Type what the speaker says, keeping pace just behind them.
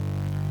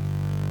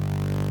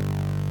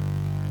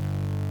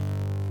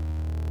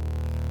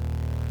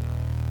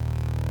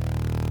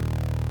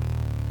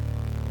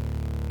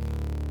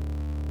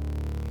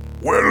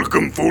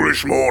Welcome,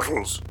 foolish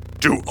mortals,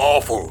 to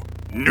Awful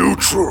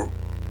Neutral.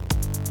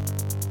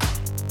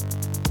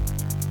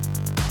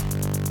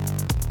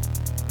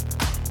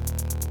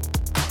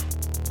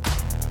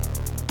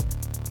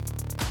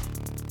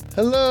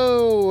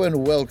 Hello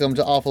and welcome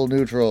to Awful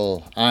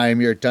Neutral. I'm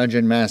your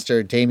Dungeon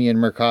Master, Damian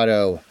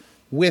Mercado.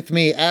 With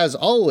me, as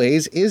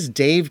always, is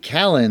Dave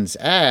Callens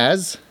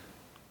as...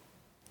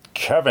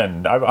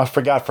 Kevin. I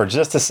forgot for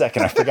just a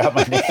second. I forgot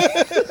my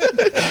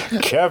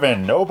name.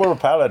 Kevin, Noble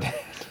Paladin.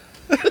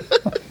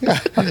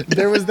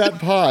 There was that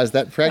pause,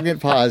 that pregnant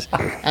pause,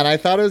 and I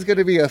thought it was going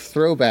to be a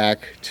throwback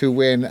to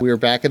when we were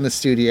back in the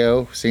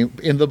studio,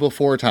 in the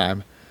before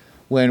time,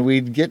 when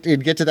we'd get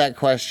to that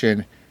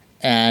question,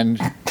 and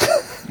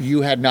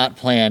you had not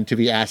planned to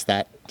be asked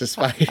that,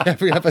 despite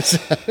every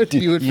episode.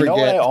 You would forget. You know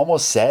what I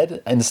almost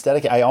said?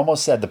 I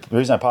almost said, the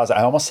reason I paused,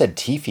 I almost said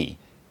Tiffy.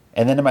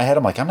 And then in my head,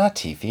 I'm like, I'm not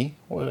Tiffy.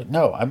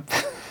 No, I'm...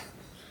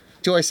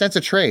 Do I sense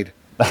a trade?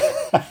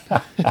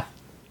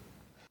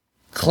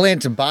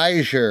 Clint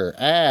Beischer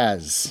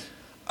as...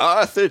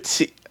 Arthur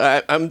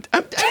I'm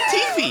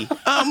Tiffy.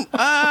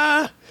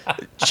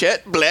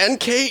 Chet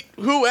Blancate.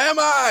 Who am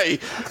I?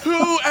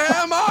 Who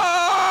am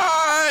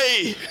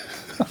I?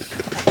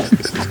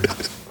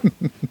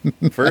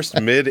 First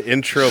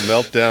mid-intro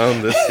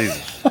meltdown this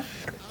season.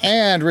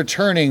 And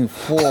returning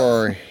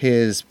for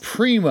his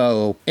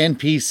primo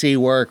NPC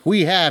work,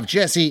 we have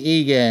Jesse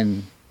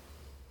Egan.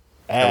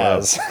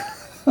 As...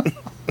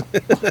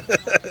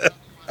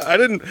 I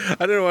didn't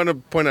want to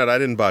point out I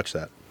didn't botch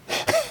that.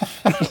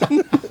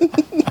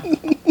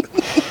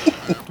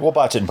 We'll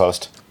botch it in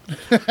post.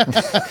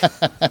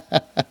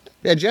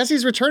 Yeah,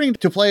 Jesse's returning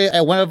to play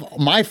one of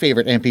my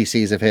favorite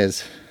NPCs of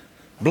his.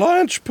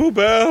 Blanche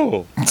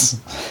Poubelle,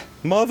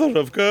 mother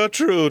of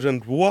Gertrude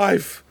and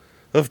wife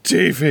of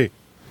Tiffy.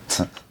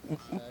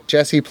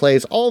 Jesse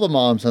plays all the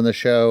moms on the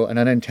show, an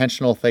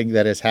unintentional thing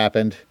that has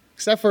happened,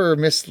 except for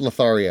Miss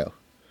Lothario.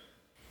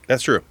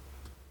 That's true.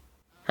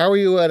 How are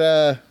you at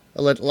a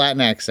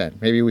Latin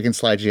accent? Maybe we can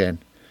slide you in.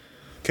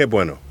 Que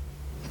bueno.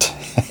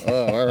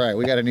 Oh, all right.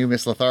 We got a new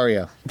Miss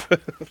Lothario.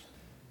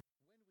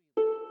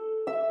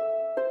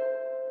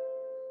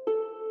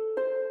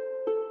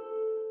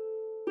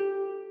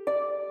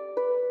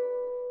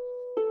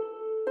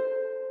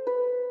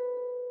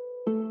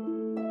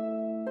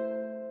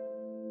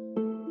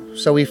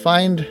 So we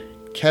find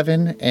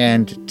Kevin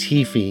and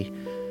Tiffy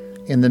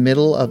in the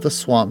middle of the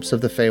swamps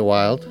of the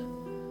Feywild.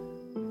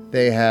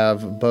 They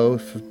have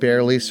both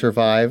barely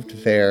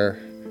survived their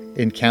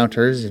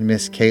encounters in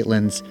Miss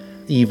Caitlin's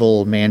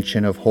evil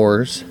mansion of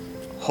horrors.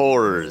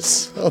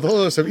 Horrors. Oh,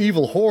 those are some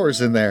evil horrors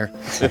in there.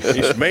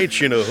 It's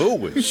mansion of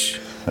whoish.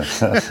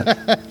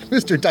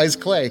 Mr. Dice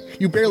Clay,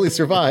 you barely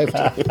survived.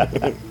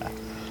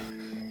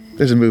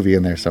 There's a movie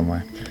in there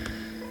somewhere.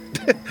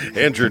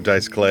 Andrew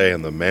Dice Clay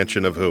and the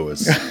Mansion of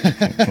Whoas.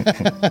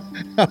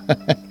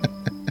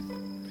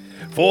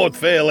 Ford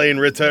Fairlane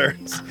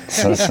returns.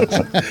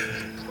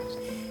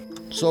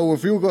 So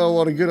if you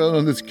want to get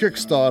on this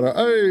Kickstarter,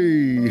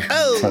 hey!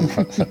 Oh!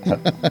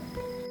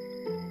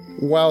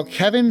 While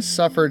Kevin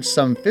suffered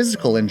some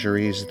physical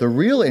injuries, the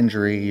real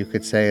injury, you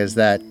could say, is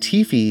that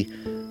Tiffy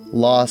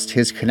lost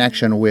his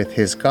connection with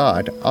his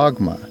god,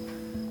 Ogma.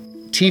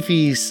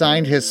 Tiffy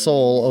signed his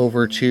soul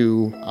over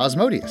to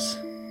Osmodius.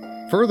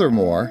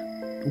 Furthermore,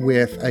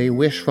 with a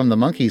wish from the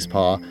monkey's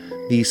paw,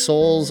 the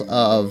souls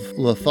of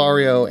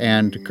Lothario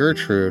and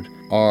Gertrude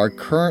are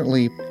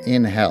currently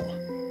in hell.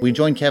 We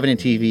join Kevin and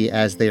Tiffy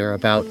as they are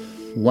about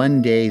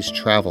 1 day's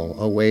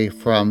travel away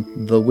from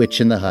the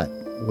Witch in the Hut,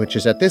 which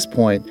is at this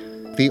point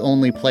the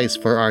only place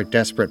for our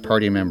desperate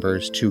party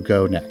members to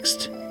go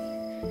next.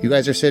 You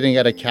guys are sitting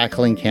at a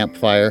cackling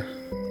campfire.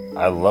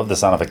 I love the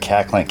sound of a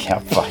cackling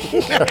campfire.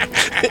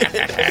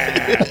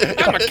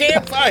 I'm a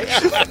campfire.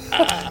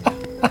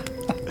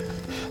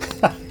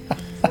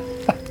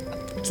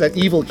 It's that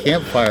evil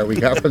campfire we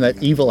got from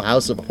that evil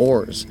house of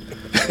horrors.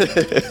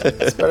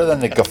 It's better than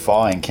the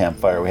guffawing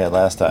campfire we had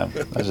last time.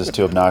 That was just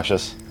too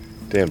obnoxious.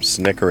 Damn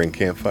snickering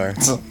campfire.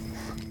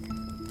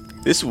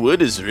 This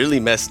wood is really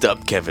messed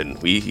up, Kevin.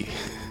 Is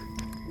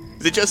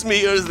it just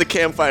me or is the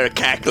campfire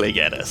cackling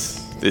at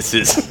us? This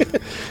is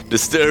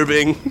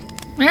disturbing.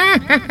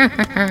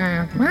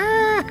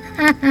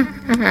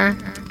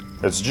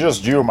 It's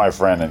just you, my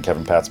friend, and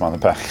Kevin pats him on the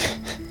back.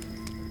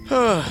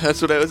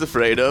 That's what I was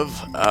afraid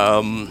of.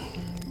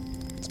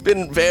 It's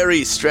been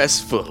very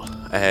stressful,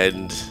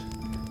 and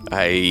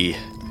I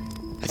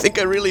think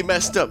I really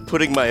messed up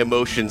putting my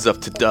emotions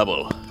up to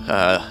double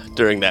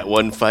during that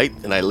one fight,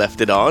 and I left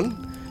it on.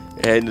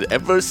 And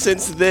ever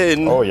since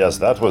then... Oh yes,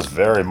 that was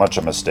very much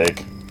a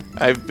mistake.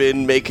 I've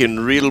been making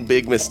real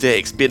big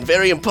mistakes, been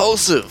very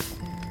impulsive.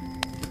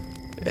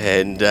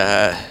 And,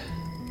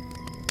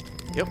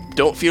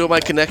 don't feel my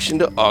connection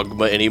to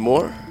Ogma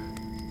anymore.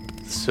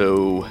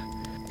 So,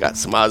 got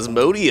some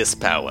Osmodius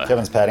power.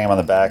 Kevin's patting him on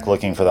the back,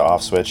 looking for the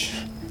off switch.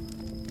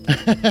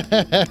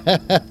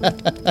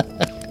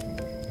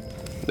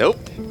 Nope,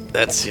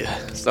 that's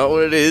not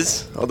what it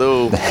is.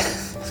 Although,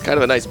 it's kind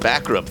of a nice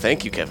back rub.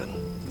 Thank you, Kevin.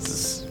 This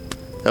is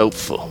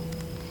helpful.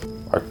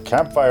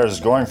 campfire is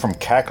going from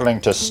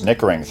cackling to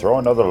snickering. Throw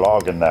another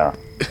log in there.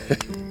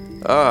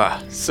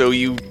 So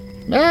you...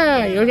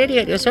 Ah, you're an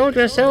idiot. Your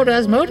soldier sold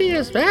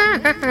Asmodeus.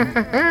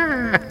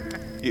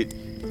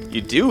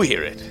 You do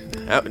hear it.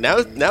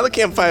 Now the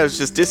campfire's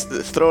just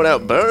throwing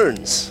out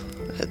burns.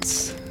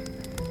 That's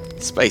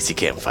spicy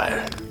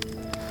campfire.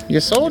 You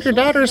sold your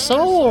daughter's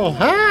soul.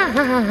 Ha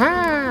ha ha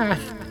ha.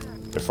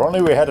 If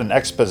only we had an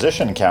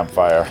exposition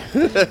campfire.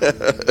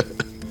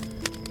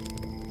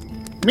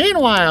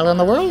 Meanwhile, in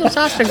the world of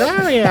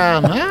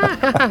Sostagarium. Ha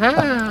ha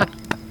ha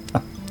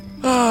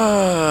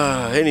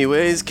ha.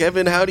 Anyways,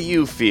 Kevin, how do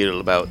you feel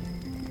about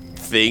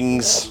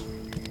things?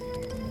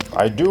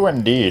 I do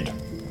indeed.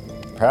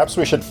 Perhaps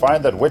we should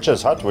find that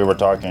witch's hut we were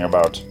talking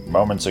about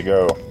moments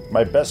ago.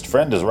 My best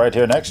friend is right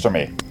here next to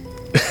me.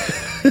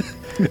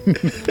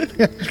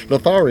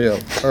 Lothario.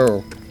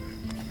 Oh.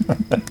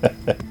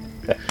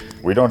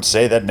 We don't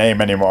say that name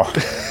anymore.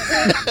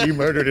 You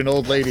murdered an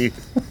old lady.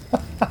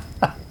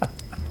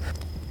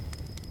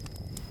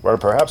 Well,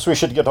 perhaps we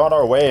should get on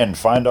our way and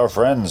find our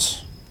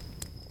friends.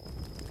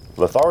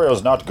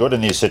 Lothario's not good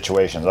in these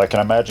situations. I can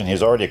imagine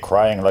he's already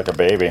crying like a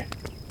baby.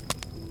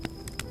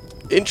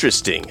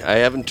 Interesting. I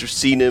haven't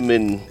seen him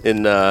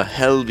in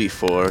hell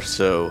before,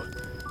 so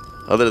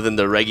other than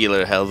the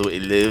regular hell that we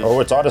live.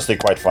 Oh, it's honestly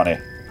quite funny.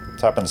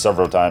 It's happened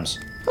several times.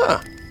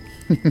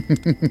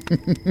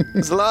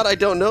 There's a lot I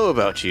don't know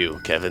about you,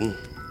 Kevin.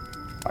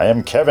 I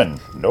am Kevin,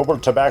 noble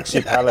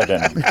Tabaxi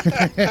Paladin.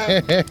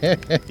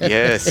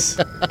 Yes.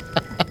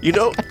 You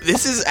know,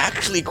 this is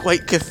actually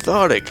quite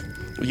cathartic.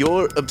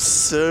 Your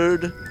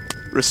absurd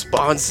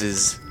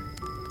responses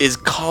is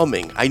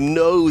calming. I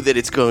know that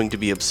it's going to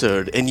be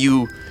absurd, and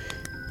you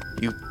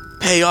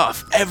pay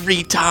off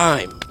every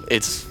time.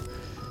 It's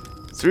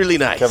really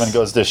nice. Kevin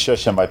goes to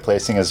shush him by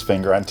placing his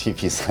finger on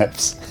TP's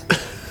lips.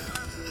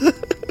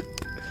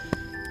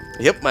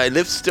 Yep, my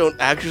lips don't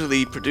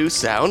actually produce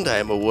sound. I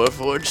am a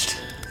warforged,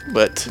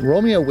 but...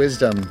 Roll me a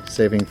wisdom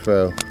saving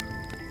throw,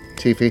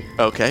 Tiffy.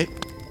 Okay.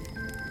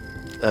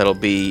 That'll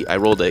be... I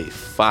rolled a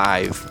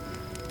 5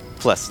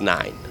 plus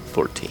 9,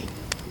 14.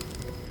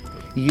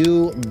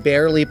 You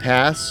barely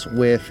pass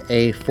with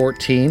a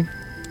 14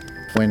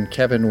 when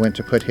Kevin went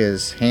to put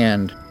his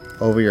hand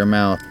over your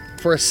mouth.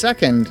 For a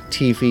second,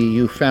 Tiffy,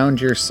 you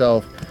found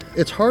yourself...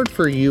 It's hard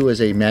for you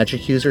as a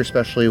magic user,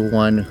 especially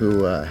one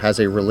who has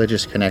a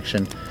religious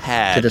connection,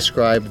 to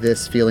describe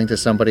this feeling to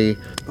somebody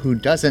who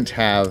doesn't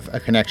have a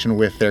connection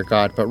with their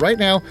god. But right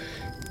now,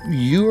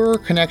 your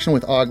connection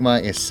with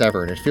Ogma is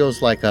severed. It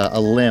feels like a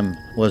limb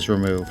was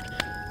removed.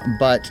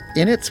 But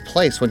in its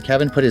place, when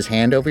Kevin put his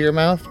hand over your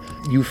mouth,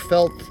 you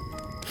felt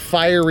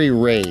fiery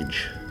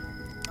rage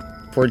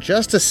for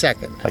just a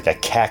second. Like a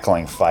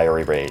cackling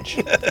fiery rage.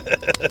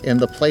 In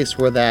the place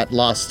where that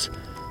lost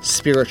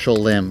spiritual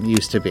limb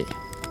used to be.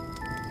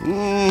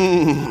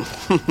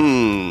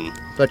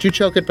 But you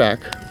choke it back.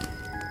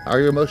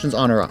 Are your emotions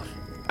on or off?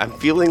 I'm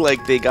feeling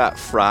like they got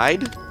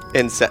fried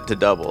and set to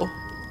double.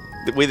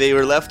 They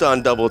were left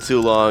on double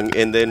too long,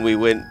 and then we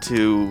went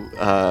to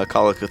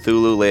Call of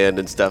Cthulhu land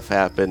and stuff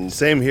happened.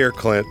 Same here,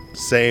 Clint.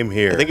 Same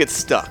here. I think it's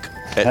stuck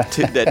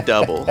at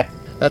double.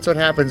 That's what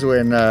happens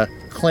when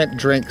Clint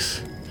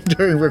drinks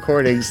during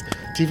recordings.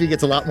 TV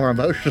gets a lot more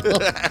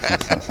emotional.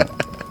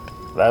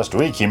 Last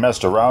week he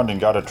messed around and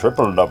got a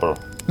triple-double.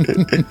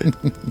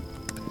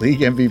 League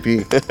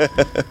MVP.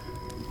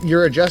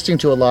 You're adjusting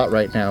to a lot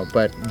right now,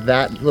 but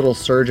that little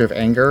surge of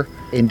anger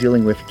in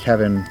dealing with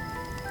Kevin,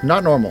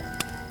 not normal.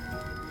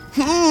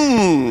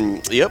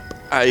 Yep.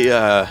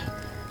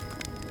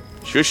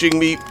 Shushing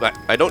me.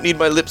 I don't need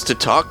my lips to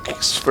talk,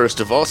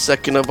 first of all.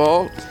 Second of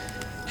all,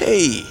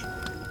 hey,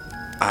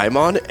 I'm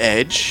on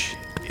edge.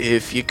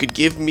 If you could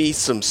give me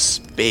some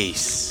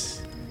space.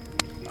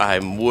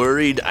 I'm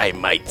worried I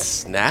might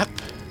snap,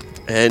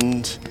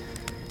 and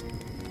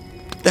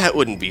that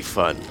wouldn't be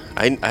fun.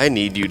 I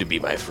need you to be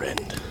my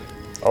friend.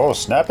 Oh,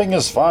 snapping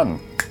is fun.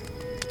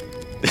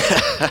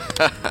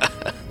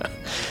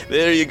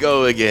 There you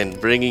go again,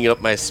 bringing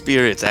up my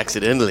spirits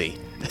accidentally.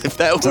 If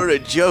that were a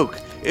joke,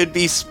 it'd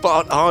be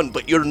spot on,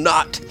 but you're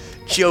not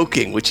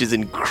joking, which is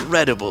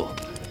incredible.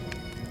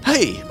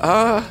 Hey,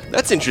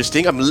 that's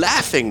interesting. I'm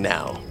laughing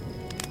now.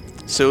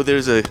 So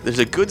there's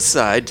a good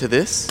side to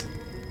this.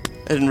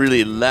 I didn't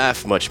really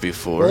laugh much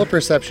before. Roll a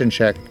perception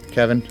check,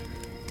 Kevin.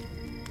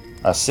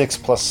 6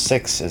 plus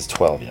 6 is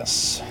 12,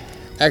 yes.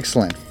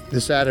 Excellent.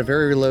 This is at a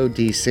very low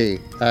DC.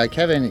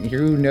 Kevin,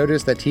 you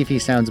notice that Tiffy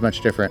sounds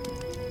much different.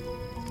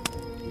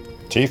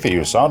 Tiffy,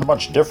 you sound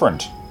much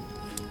different.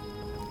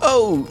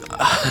 Oh,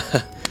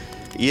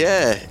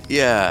 yeah.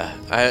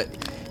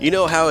 You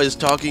know how I was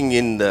talking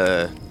in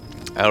the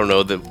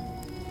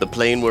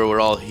plane where we're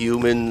all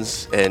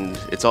humans and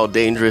it's all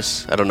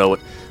dangerous? I don't know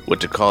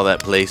what to call that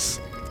place.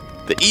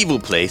 The evil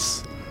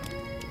place.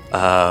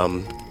 How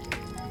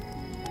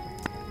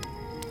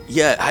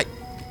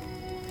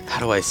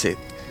do I say it?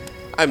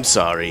 I'm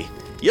sorry.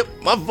 Yep,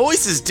 my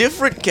voice is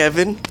different,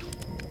 Kevin.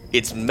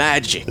 It's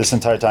magic. This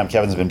entire time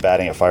Kevin's been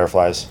batting at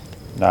fireflies,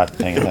 not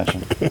paying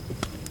attention.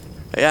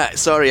 Yeah,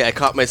 sorry, I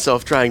caught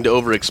myself trying to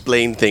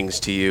over-explain things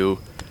to you.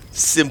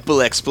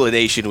 Simple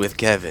explanation with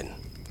Kevin.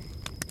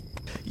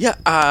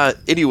 Yeah,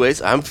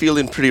 anyways, I'm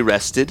feeling pretty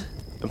rested.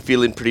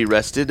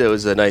 It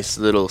was a nice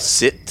little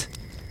sit,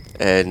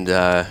 and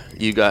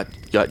you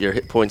got your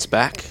hit points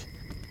back.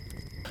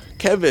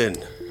 Kevin,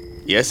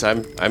 yes,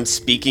 I'm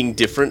speaking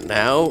different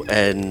now,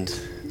 and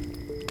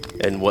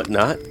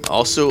whatnot.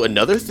 Also,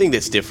 another thing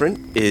that's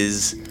different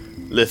is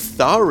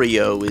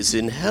Lothario is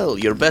in hell,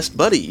 your best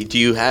buddy. Do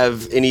you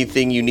have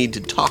anything you need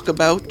to talk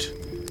about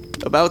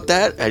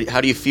that? How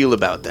do you feel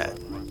about that?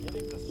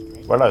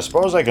 Well, I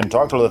suppose I can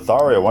talk to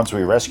Lothario once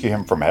we rescue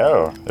him from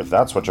hell, if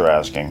that's what you're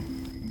asking.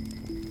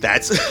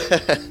 That's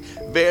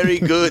very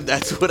good.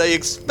 That's what I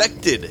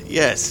expected.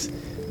 Yes,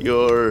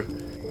 you're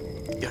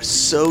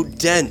so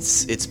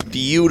dense. It's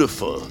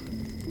beautiful.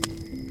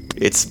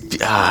 If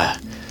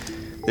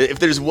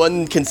there's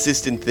one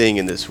consistent thing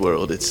in this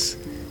world, it's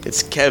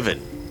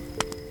Kevin.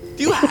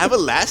 Do you have a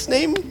last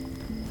name?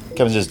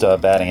 Kevin's just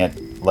batting at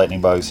lightning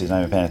bugs. He's not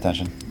even paying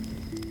attention.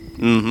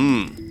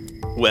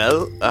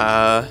 Well,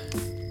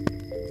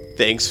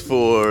 thanks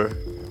for,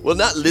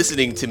 not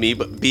listening to me,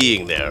 but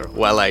being there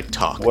while I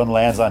talk. One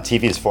lands on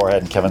TV's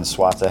forehead and Kevin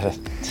swats at it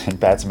and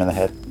bats him in the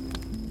head.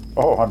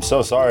 Oh, I'm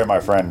so sorry, my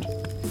friend.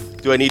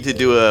 Do I need to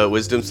do a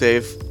wisdom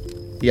save?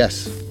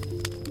 Yes.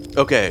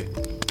 Okay.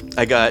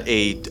 I got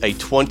a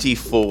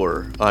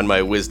 24 on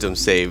my wisdom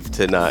save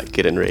to not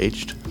get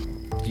enraged.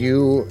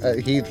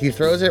 He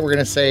throws it. We're going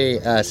to say,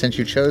 since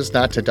you chose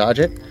not to dodge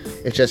it,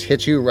 it just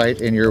hits you right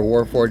in your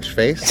Warforged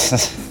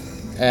face.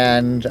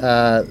 And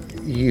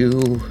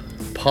you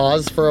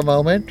pause for a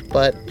moment,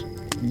 but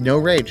no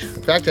rage.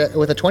 In fact,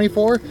 with a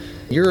 24,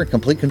 you're in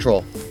complete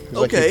control. It's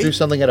like you threw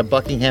something at a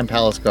Buckingham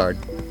Palace guard.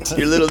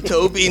 Your little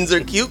toe beans are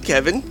cute,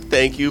 Kevin.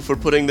 Thank you for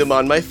putting them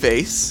on my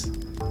face.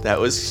 That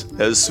was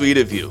sweet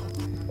of you.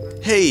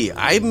 Hey,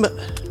 I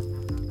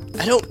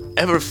don't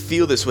ever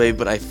feel this way,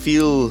 but I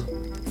feel...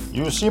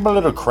 You seem a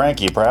little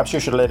cranky. Perhaps you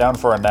should lay down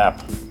for a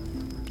nap.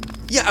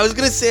 Yeah, I was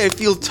gonna say I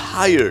feel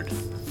tired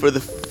for the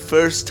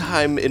first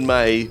time in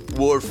my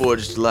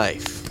Warforged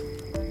life.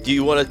 Do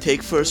you want to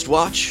take first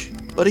watch,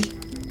 buddy?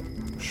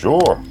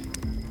 Sure.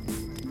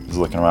 He's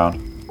looking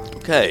around.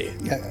 Okay.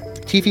 Yeah,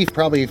 Tifi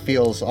probably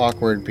feels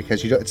awkward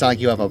because it's not like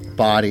you have a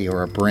body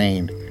or a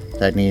brain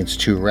that needs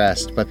to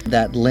rest, but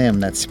that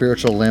limb, that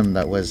spiritual limb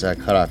that was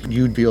cut off,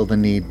 you'd feel the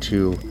need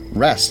to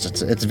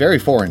rest. It's very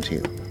foreign to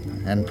you,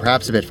 and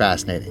perhaps a bit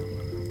fascinating.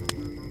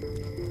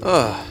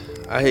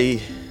 I'm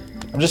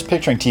just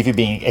picturing Tifi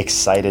being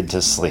excited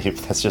to sleep.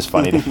 That's just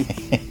funny to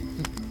me.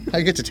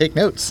 I get to take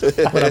notes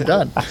when I'm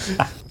done.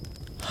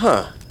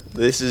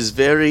 This is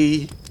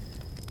very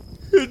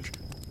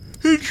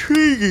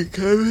intriguing,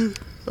 Kevin.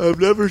 I'm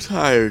never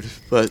tired,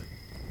 but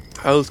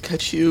I'll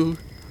catch you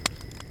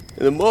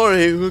in the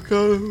morning. We'll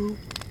go to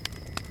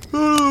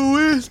the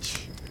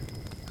witch.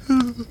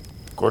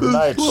 Good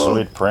night,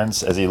 sweet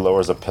prince, as he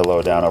lowers a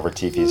pillow down over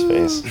Tifi's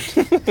face.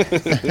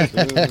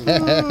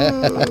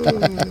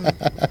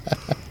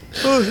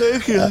 Oh,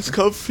 thank you. That's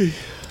comfy.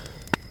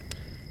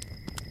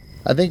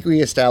 I think we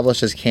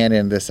established as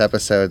canon this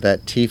episode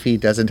that Tifi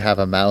doesn't have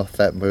a mouth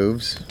that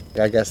moves.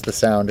 I guess the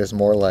sound is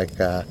more like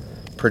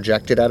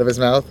projected out of his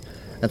mouth.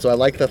 And so I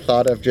like the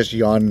thought of just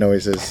yawn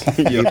noises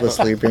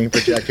needlessly being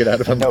projected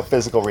out of him. No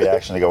physical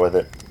reaction to go with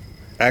it.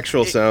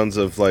 Actual sounds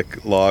of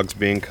like logs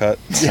being cut.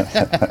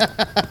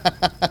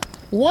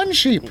 One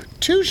sheep,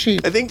 two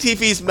sheep. I think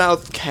Tifi's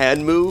mouth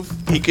can move.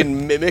 He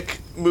can mimic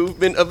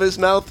movement of his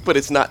mouth, but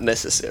it's not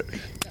necessary.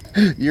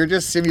 You're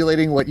just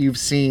simulating what you've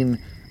seen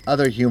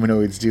other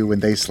humanoids do when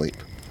they sleep.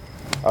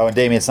 Oh, and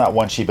Damien, it's not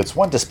one sheep, it's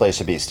one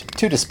Displacer Beast.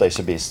 Two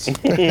Displacer Beasts.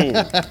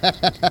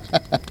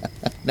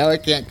 No, I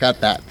can't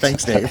cut that.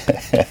 Thanks, Dave.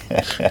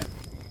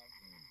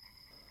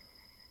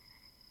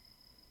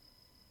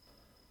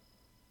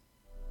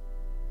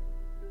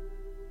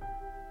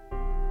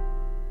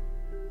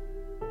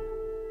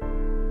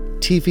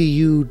 Tifi,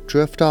 you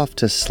drift off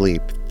to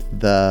sleep.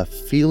 The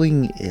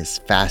feeling is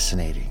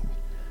fascinating.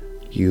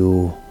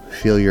 You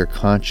feel your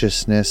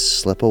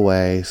consciousness slip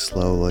away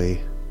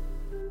slowly.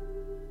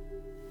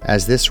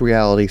 As this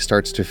reality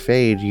starts to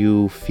fade,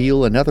 you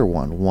feel another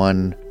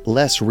one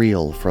less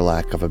real, for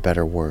lack of a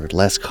better word,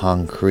 less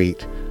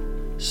concrete,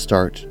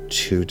 start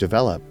to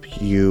develop.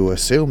 You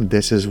assume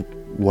this is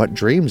what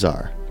dreams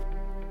are.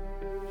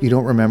 You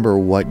don't remember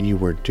what you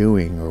were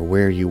doing or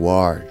where you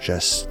are,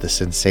 just the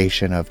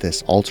sensation of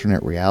this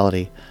alternate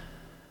reality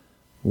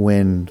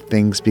when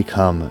things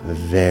become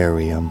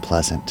very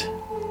unpleasant.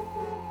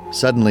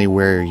 Suddenly,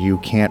 where you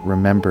can't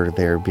remember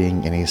there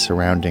being any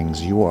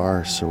surroundings, you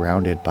are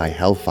surrounded by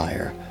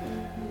hellfire.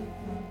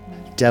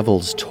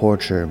 Devils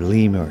torture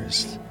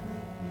lemurs.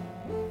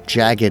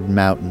 Jagged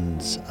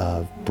mountains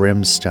of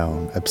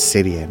brimstone,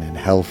 obsidian, and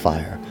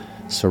hellfire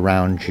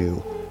surround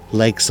you.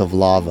 Lakes of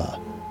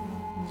lava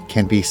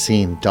can be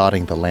seen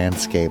dotting the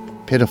landscape.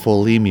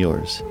 Pitiful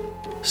lemurs,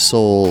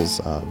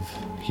 souls of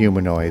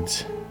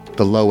humanoids,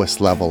 the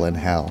lowest level in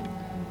hell.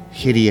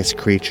 Hideous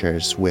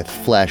creatures with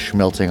flesh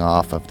melting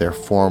off of their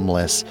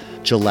formless,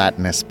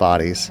 gelatinous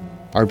bodies.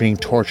 are being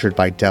tortured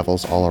by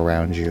devils all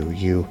around you.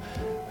 You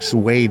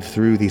wade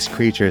through these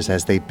creatures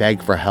as they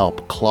beg for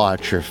help, claw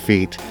at your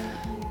feet.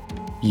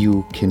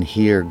 You can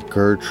hear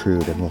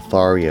Gertrude and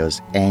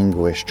Lothario's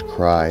anguished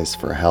cries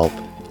for help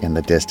in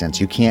the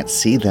distance. You can't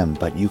see them,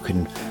 but you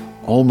can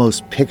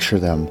almost picture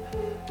them.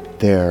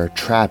 They're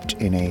trapped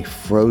in a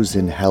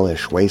frozen,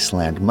 hellish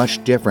wasteland,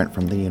 much different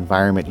from the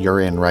environment you're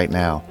in right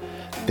now.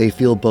 They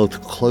feel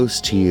both close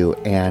to you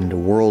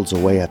and worlds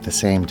away at the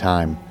same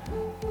time.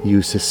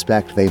 You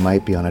suspect they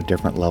might be on a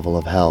different level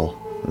of hell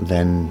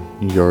than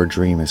your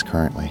dream is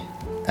currently.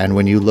 And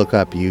when you look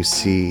up, you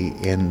see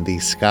in the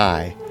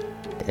sky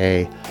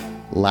a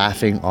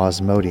laughing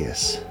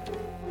Osmodeus.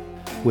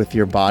 With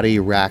your body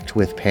racked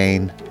with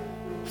pain,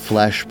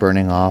 flesh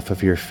burning off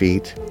of your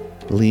feet,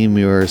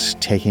 lemurs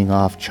taking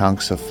off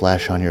chunks of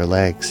flesh on your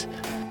legs,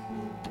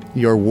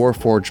 your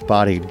warforged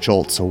body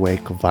jolts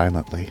awake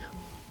violently.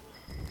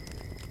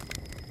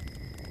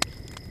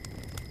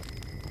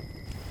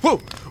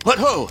 Whoa! What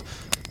ho!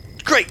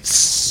 Great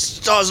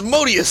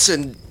Osmodeus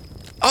and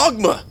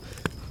Ogma!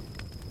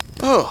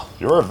 Oh.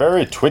 You're a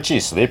very twitchy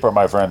sleeper,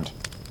 my friend.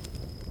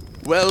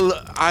 Well,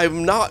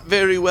 I'm not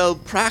very well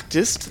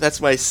practiced.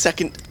 That's my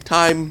second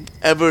time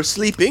ever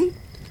sleeping.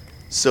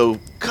 So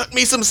cut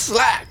me some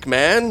slack,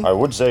 man. I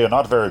would say you're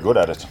not very good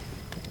at it.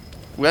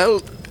 Well,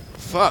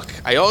 fuck.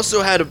 I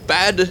also had a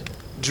bad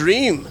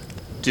dream,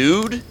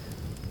 dude.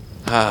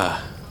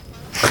 Are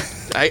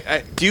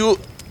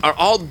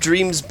all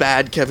dreams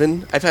bad,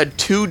 Kevin? I've had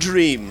 2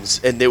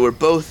 dreams, and they were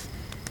both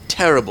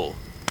terrible.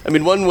 I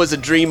mean, one was a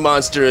dream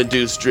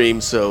monster-induced dream,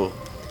 so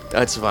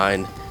that's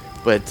fine.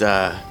 But,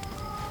 I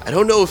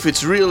don't know if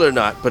it's real or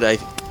not, but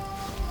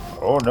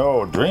Oh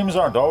no, dreams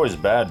aren't always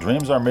bad.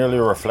 Dreams are merely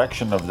a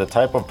reflection of the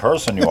type of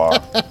person you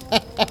are.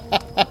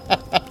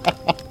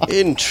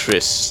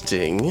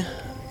 Interesting.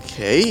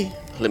 Okay,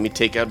 let me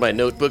take out my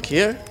notebook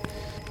here.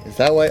 Is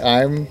that why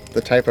I'm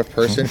the type of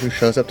person who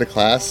shows up to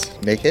class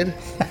naked?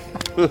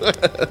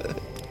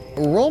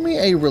 Roll me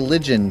a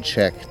religion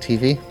check,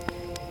 TV.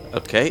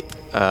 Okay,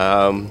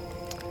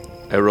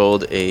 I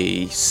rolled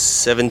a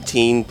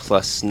 17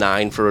 plus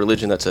 9 for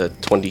religion. That's a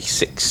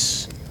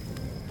 26.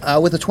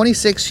 With a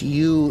 26,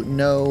 you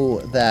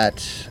know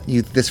that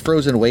this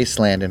frozen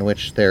wasteland in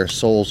which their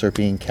souls are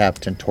being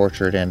kept and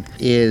tortured in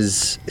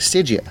is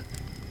Stygia.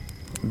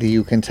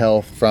 You can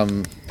tell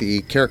from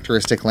the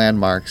characteristic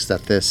landmarks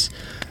that this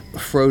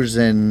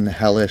frozen,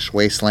 hellish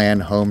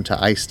wasteland home to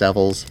ice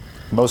devils.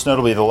 Most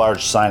notably the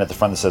large sign at the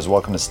front that says,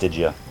 "Welcome to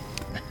Stygia."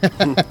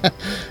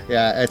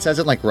 Yeah, it says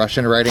it like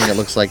Russian writing. It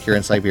looks like you're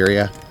in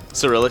Siberia.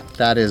 Cyrillic.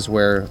 That is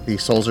where the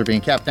souls are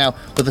being kept. Now,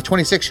 with the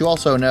 26, you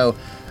also know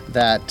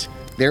that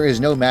there is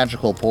no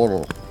magical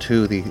portal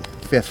to the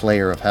 5th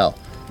layer of hell.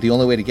 The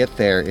only way to get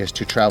there is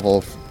to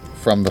travel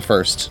from the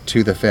 1st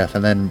to the 5th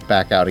and then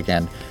back out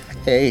again.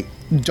 A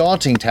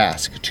daunting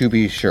task, to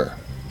be sure.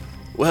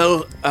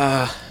 Well,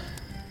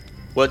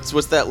 what's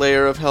that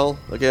layer of hell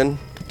again?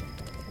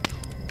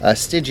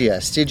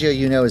 Stygia. Stygia,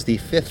 you know, is the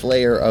 5th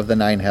layer of the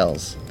 9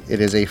 hells. It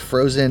is a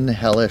frozen,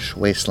 hellish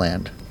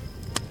wasteland.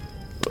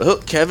 Well,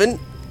 Kevin,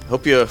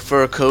 hope your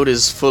fur coat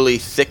is fully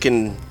thick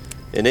and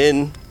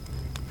in,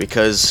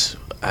 because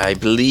I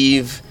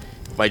believe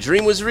if my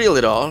dream was real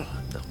at all,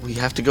 we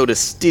have to go to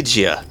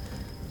Stygia,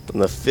 on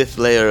the 5th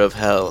layer of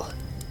hell.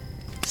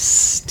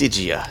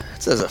 Stygia.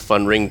 It has a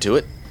fun ring to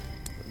it,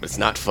 but it's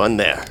not fun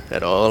there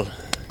at all.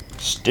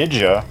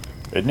 Stygia?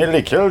 It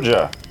nearly killed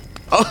you.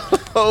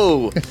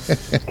 Oh!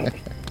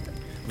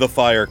 The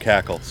fire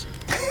cackles.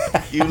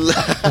 You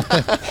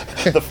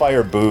The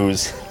fire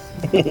boos.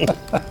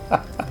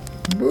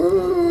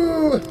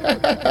 Boo!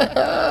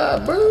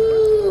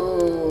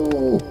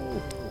 Boo!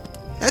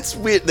 That's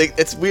weird.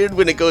 It's weird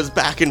when it goes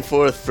back and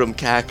forth from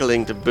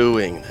cackling to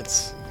booing.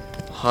 That's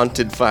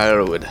haunted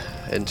firewood.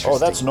 Interesting. Oh,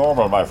 that's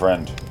normal, my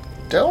friend.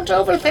 Don't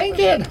overthink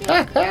it!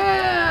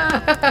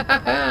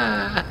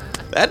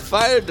 That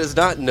fire does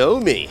not know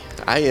me.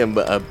 I am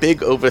a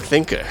big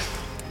overthinker.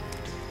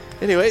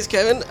 Anyways,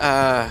 Kevin,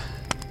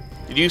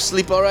 did you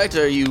sleep all right?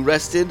 Are you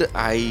rested?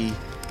 I'm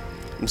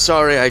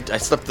sorry, I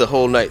slept the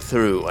whole night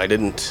through. I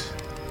didn't...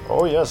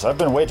 Oh yes, I've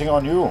been waiting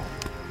on you.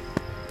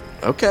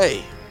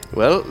 Okay.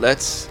 Well,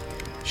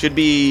 should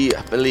be,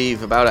 I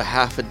believe, about a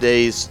half a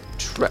day's...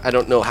 I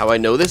don't know how I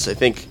know this. I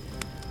think...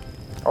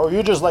 Oh,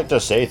 you just like to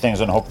say things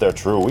and hope they're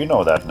true. We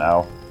know that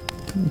now.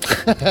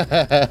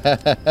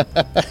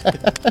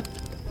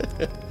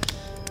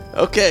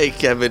 Okay,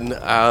 Kevin,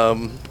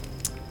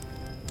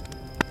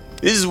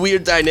 this is a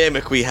weird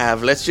dynamic we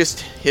have. Let's just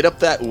hit up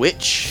that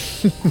witch.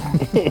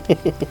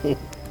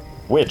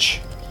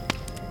 Which?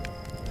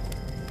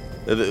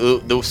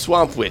 The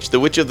swamp witch. The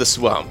witch of the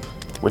swamp.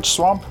 Which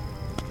swamp?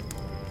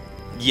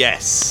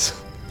 Yes.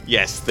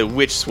 Yes, the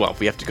witch swamp.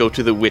 We have to go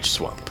to the witch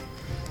swamp.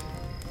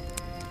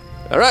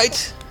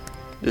 Alright.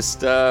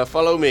 Just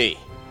follow me.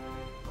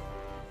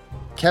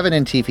 Kevin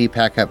and Tiffy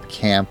pack up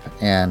camp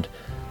and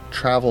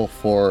travel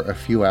for a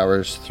few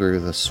hours through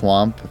the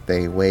swamp.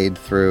 They wade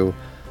through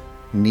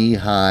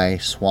knee-high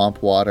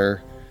swamp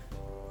water.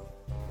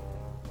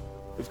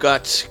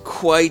 got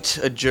quite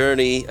a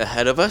journey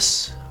ahead of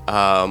us.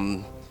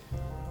 And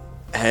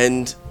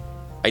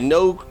I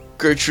know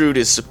Gertrude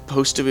is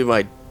supposed to be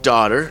my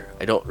daughter.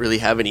 I don't really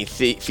have any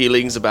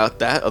feelings about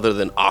that other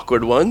than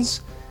awkward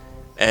ones.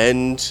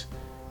 And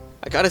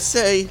I gotta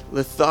say,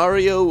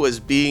 Lothario was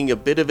being a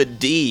bit of a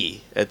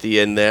D at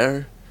the end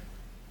there.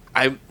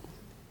 I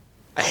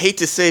hate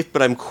to say it,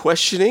 but I'm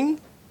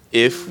questioning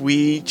if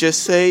we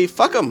just say,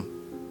 fuck him.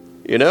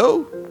 You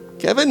know,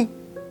 Kevin?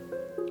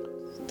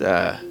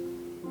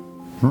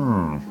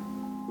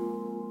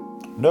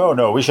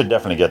 No, we should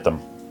definitely get them.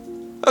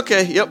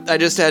 Okay, yep, I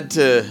just had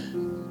to...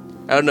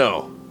 I don't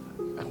know.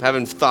 I'm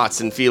having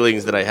thoughts and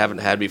feelings that I haven't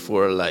had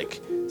before,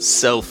 like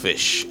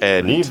selfish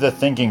and... Leave the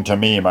thinking to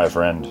me, my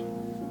friend.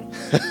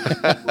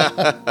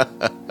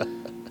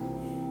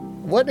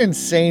 What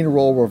insane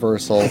role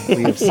reversal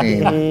we have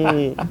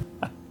seen.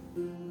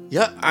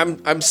 Yeah,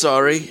 I'm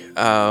sorry.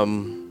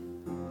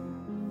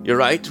 You're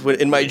right.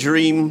 In my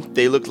dream,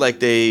 they looked like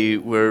they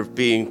were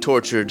being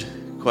tortured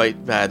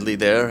quite badly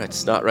there.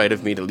 It's not right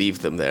of me to leave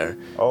them there.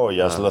 Oh,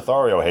 yes,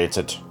 Lothario hates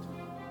it.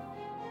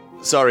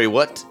 Sorry,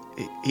 what?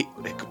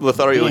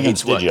 Lothario Being in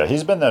hates what? Stygia.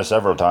 He's been there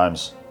several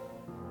times.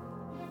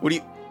 What do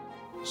you...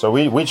 So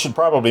we should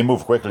probably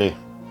move quickly.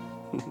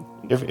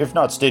 If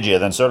not Stygia,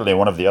 then certainly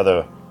one of the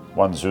other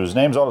ones whose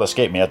names all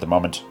escape me at the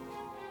moment.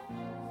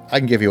 I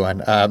can give you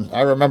one.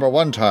 I remember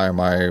one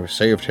time I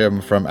saved him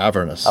from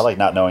Avernus. I like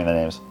not knowing the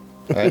names.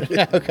 Right?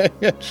 Okay.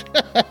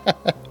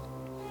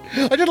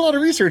 I did a lot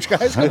of research,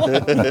 guys. Come on.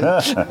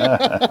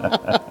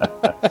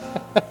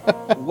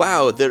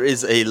 Wow, there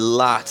is a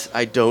lot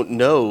I don't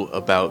know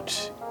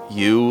about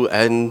you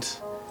and,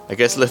 I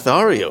guess,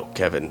 Lothario,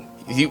 Kevin.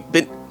 You've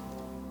been...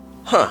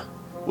 Huh.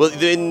 Well,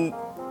 then...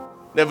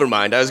 Never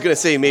mind. I was going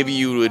to say maybe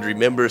you would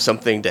remember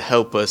something to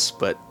help us,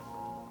 but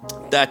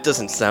that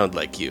doesn't sound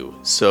like you.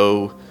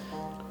 So,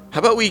 how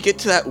about we get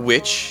to that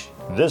witch?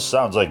 This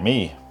sounds like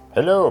me.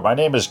 Hello, my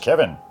name is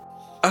Kevin.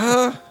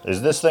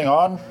 Is this thing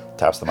on?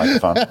 Taps the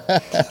microphone.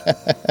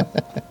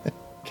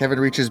 Kevin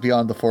reaches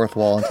beyond the fourth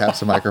wall and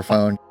taps a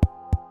microphone.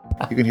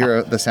 You can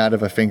hear the sound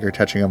of a finger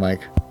touching a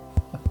mic.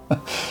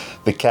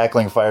 The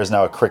cackling fire is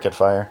now a cricket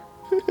fire.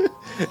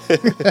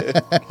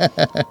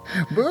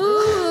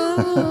 Boo!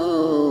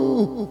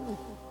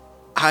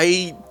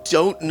 I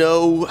don't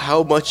know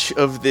how much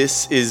of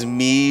this is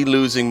me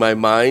losing my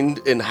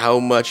mind and how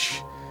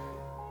much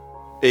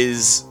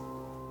is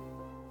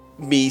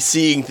me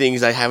seeing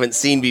things I haven't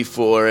seen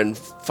before and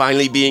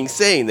finally being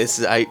sane.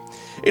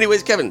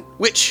 Anyways, Kevin,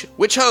 witch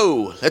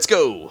ho, let's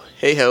go.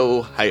 Hey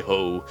ho, hi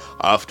ho,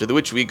 off to the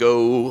witch we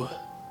go.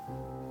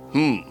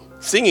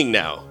 Singing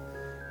now.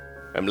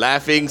 I'm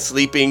laughing,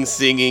 sleeping,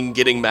 singing,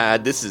 getting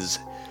mad. This is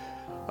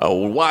a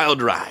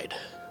wild ride.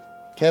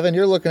 Kevin,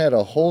 you're looking at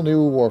a whole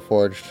new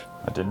Warforged.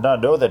 I did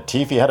not know that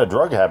Tiffy had a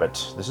drug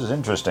habit. This is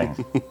interesting.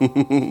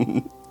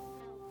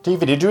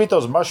 Tiffy, did you eat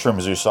those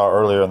mushrooms you saw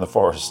earlier in the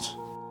forest?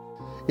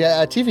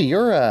 Yeah, TV,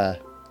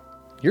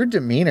 your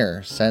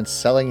demeanor since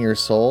selling your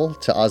soul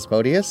to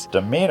Osmodius.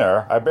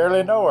 Demeanor? I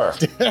barely know her.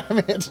 Damn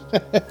it.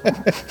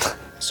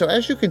 So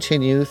as you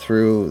continue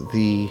through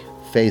the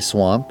Fey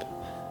Swamp,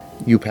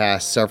 you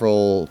pass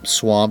several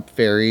swamp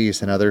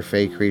fairies and other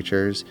fey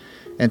creatures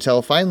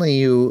until finally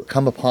you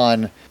come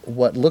upon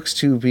what looks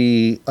to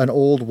be an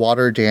old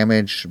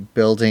water-damaged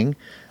building.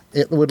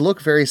 It would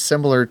look very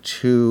similar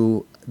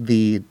to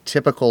the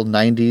typical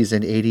 90s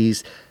and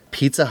 80s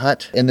Pizza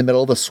Hut. In the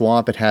middle of the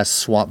swamp, it has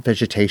swamp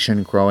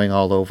vegetation growing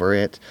all over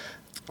it.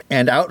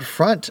 And out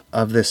front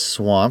of this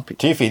swamp...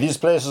 Tiffy, these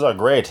places are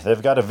great.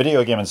 They've got a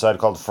video game inside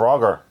called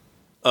Frogger.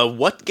 A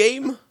what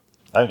game?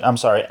 I'm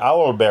sorry,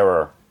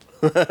 Owlbearer.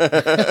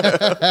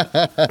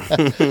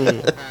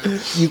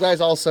 You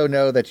guys also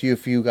know that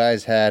if you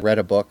guys had read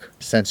a book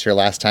since your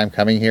last time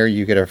coming here,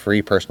 you get a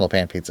free personal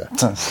pan pizza.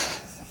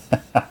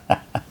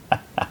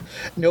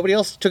 Nobody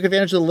else took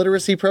advantage of the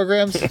literacy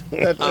programs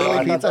that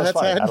early Pizza Huts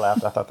had? I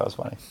laughed. I thought that was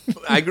funny.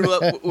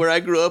 Where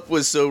I grew up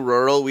was so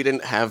rural, we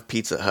didn't have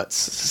Pizza Huts.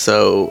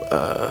 So,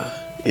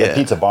 yeah.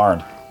 Pizza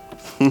Barn.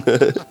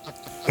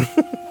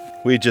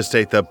 We just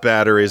ate the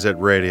batteries at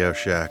Radio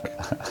Shack.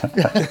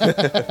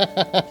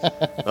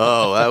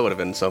 Oh, that would have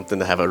been something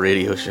to have a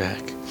Radio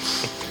Shack.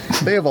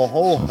 They have a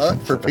whole hut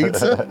for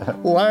pizza?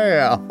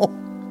 Wow.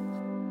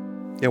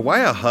 Yeah, why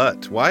a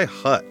hut? Why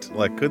hut?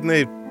 Like, couldn't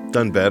they have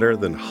done better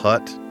than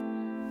hut?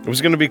 It was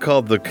going to be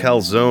called the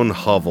Calzone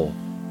Hovel.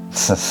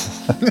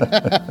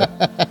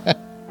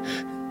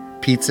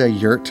 Pizza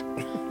yurt.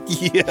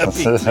 Yeah,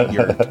 pizza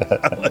yurt.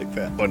 I like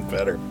that one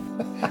better.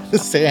 The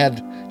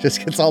sand just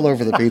gets all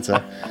over the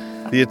pizza.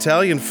 The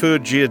Italian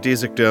food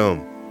geodesic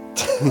dome.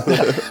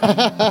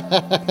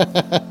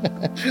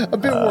 A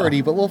bit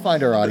wordy, but we'll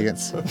find our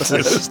audience. It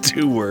was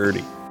too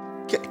wordy.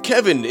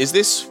 Kevin, is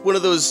this one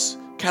of those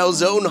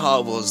calzone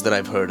hovels that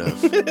I've heard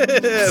of?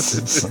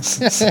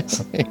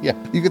 Yeah,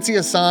 you can see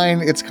a sign.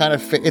 It's kind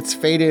of it's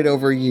faded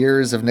over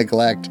years of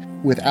neglect,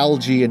 with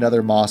algae and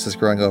other mosses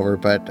growing over.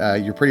 But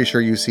you're pretty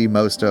sure you see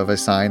most of a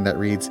sign that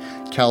reads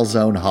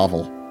 "Calzone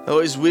Hovel." I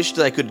always wished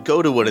I could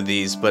go to one of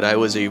these, but I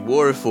was a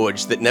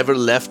warforged that never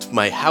left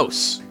my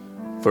house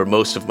for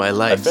most of my I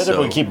life. bet if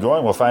we keep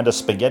going, we'll find a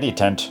spaghetti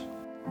tent.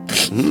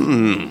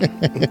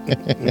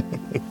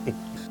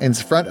 In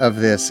front of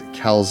this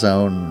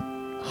calzone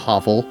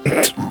hovel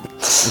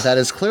that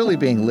is clearly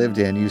being lived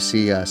in, you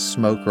see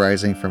smoke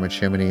rising from a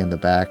chimney in the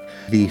back,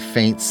 the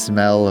faint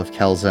smell of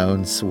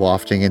calzones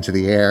wafting into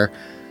the air.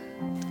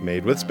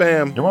 Made with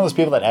spam. You're one of those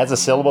people that adds a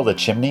syllable to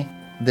chimney?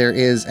 There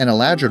is an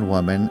Eladrin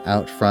woman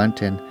out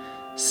front in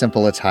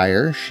simple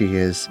attire. She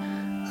is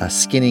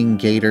skinning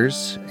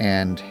gators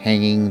and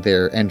hanging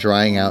and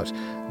drying out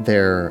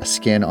their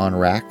skin on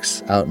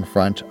racks out in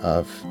front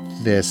of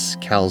this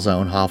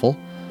calzone hovel.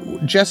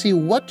 Jesse,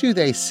 what do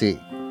they see?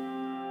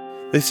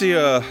 They see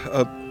a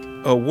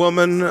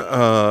woman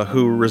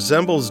who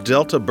resembles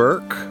Delta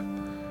Burke.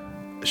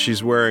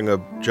 She's wearing a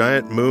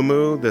giant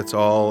muumuu that's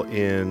all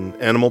in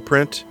animal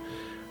print,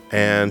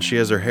 and she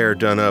has her hair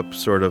done up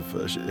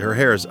her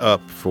hair is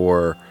up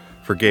for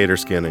gator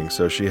skinning.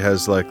 So she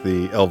has like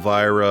the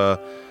Elvira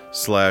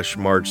 /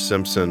 Marge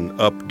Simpson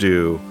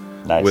updo.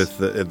 Nice.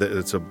 With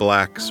it's a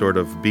black sort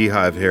of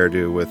beehive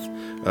hairdo with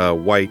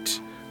white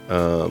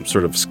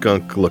sort of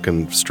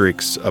skunk-looking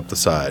streaks up the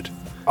side.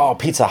 Oh,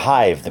 Pizza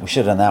Hive. We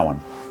should have done that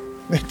one.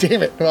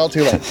 Damn it, well,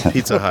 too late.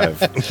 Pizza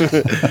Hive.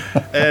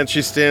 And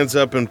she stands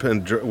up and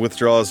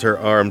withdraws her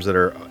arms that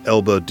are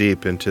elbow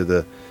deep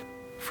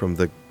from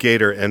the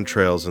gator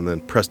entrails and then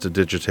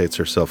prestidigitates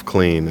herself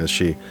clean as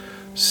she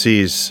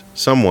sees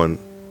someone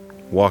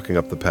walking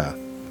up the path.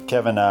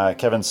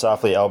 Kevin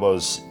softly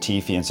elbows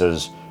Tiffy and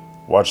says,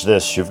 "Watch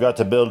this. You've got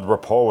to build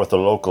rapport with the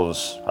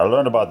locals. I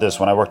learned about this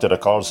when I worked at a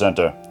call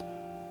center."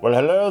 "Well,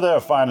 hello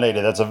there, fine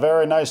lady. That's a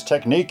very nice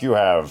technique you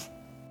have."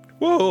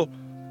 Well,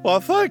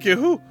 thank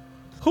you.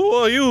 Who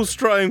are you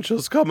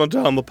strangers coming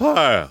down the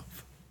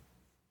path?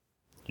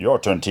 Your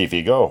turn,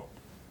 Tiffy. Go.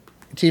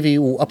 TV,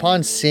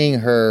 upon seeing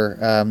her,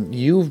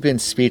 you've been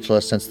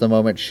speechless since the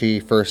moment she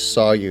first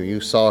saw you.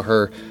 You saw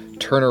her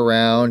turn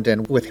around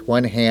and with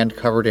one hand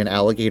covered in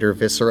alligator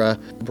viscera,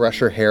 brush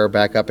her hair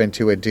back up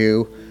into a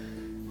do,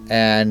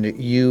 and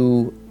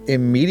you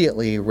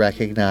immediately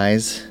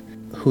recognize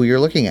who you're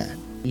looking at.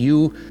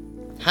 You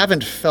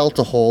haven't felt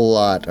a whole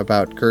lot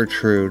about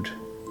Gertrude,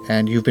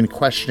 and you've been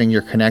questioning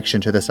your connection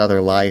to this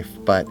other life,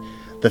 but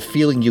the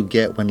feeling you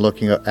get when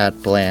looking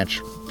at Blanche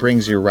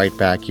brings you right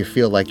back. You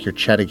feel like you're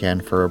Chet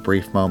again for a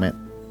brief moment.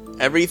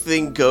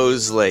 Everything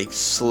goes like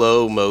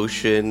slow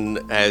motion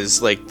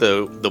as like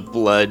the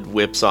blood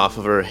whips off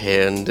of her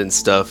hand and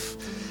stuff,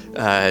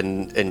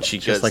 and she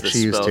Just does like the she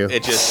used spell. to.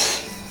 It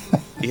just,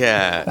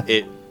 yeah,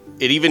 it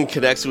even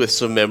connects with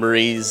some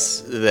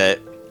memories that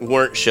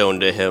weren't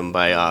shown to him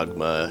by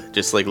Agma.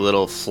 Just like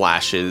little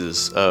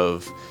flashes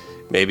of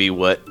maybe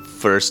what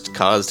first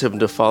caused him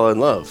to fall in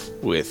love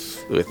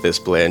with this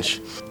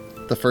Blanche.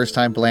 The first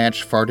time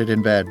Blanche farted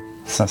in bed.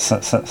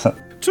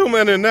 Too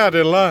many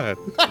natty lines.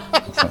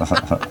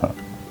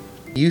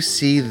 You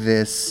see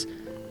this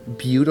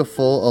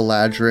beautiful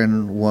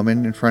Eladrin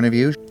woman in front of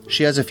you.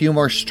 She has a few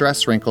more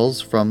stress wrinkles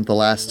from the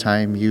last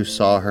time you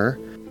saw her,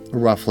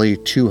 roughly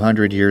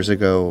 200 years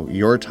ago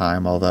your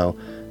time, although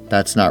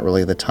that's not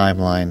really the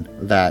timeline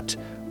that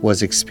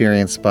was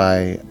experienced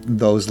by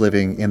those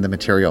living in the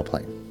material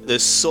plane. The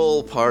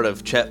soul part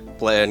of Chet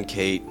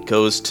Blanchate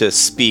goes to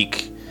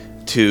speak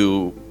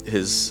to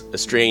his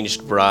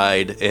estranged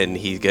bride, and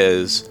he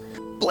goes,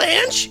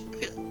 "Blanche?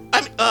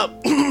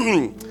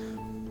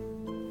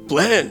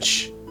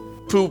 Blanche?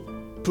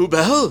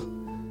 Poubelle?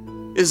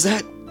 Is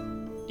that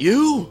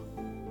you?"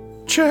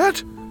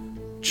 Chet,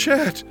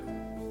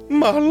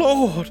 my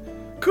lord,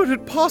 could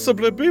it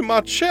possibly be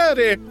my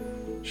Chetty?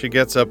 She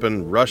gets up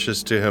and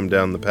rushes to him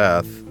down the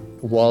path.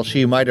 While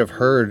she might have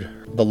heard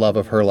the love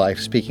of her life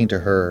speaking to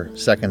her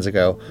seconds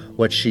ago,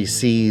 what she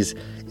sees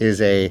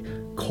is a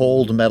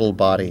cold metal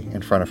body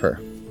in front of her.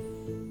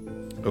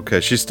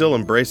 Okay, she still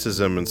embraces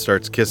him and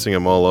starts kissing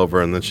him all over,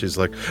 and then she's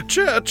like,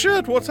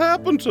 Chet, what's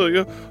happened to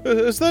you?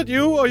 Is that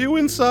you? Are you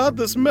inside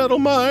this metal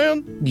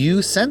man?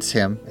 You sense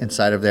him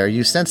inside of there.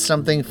 You sense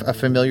something, a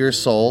familiar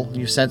soul.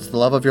 You sense the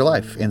love of your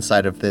life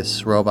inside of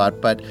this robot,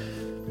 but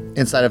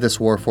inside of this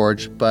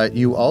Warforged, but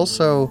you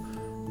also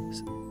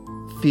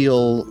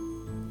feel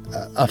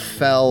a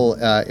fell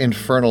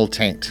infernal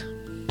taint.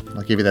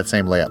 I'll give you that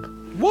same layup.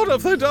 What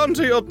have they done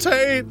to your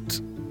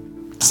taint?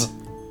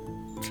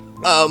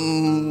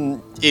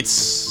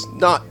 It's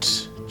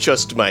not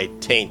just my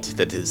taint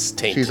that is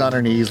tainted. She's on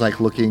her knees, like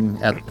looking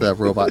at the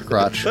robot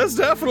crotch. There's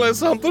definitely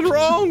something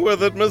wrong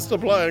with it, Mr.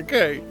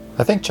 Blanket.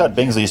 I think Chud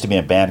Bingsley used to be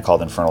in a band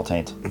called Infernal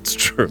Taint. It's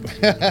true.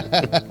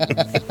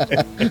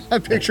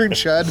 I'm picturing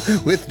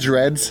Chud with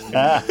dreads.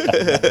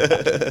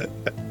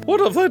 What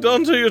have they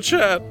done to you,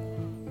 Chet?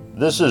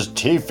 This is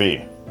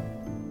Tiffy.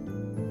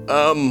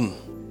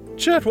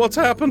 Chet, what's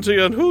happened to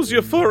you, and who's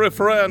your furry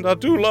friend? I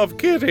do love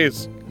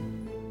kitties.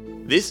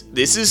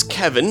 This is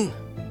Kevin.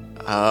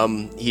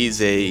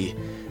 He's a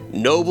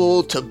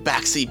noble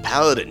Tabaxi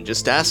paladin.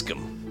 Just ask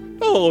him.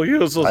 Oh,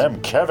 yes. I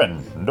am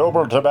Kevin,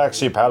 Noble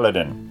Tabaxi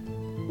Paladin.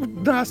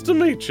 Nice to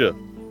meet you.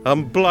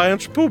 I'm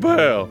Blanche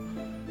Poubelle,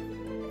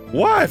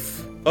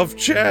 wife of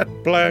Chet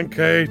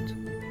Blancate.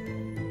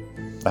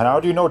 And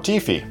how do you know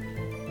Tiffy?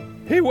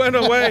 He went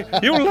away.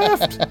 You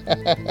left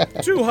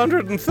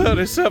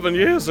 237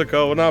 years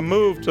ago, and I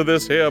moved to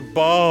this here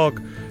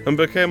bog and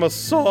became a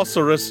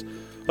sorceress,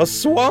 a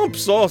swamp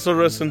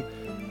sorceress, and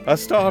I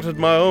started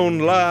my own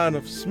line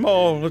of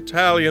small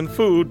Italian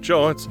food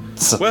joints.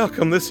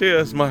 Welcome, this here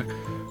is my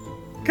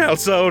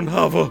calzone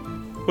hovel.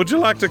 Would you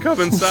like to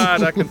come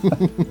inside? I can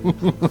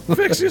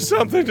fix you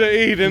something to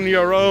eat in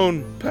your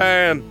own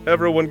pan.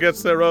 Everyone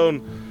gets their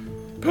own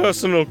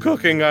personal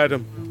cooking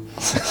item.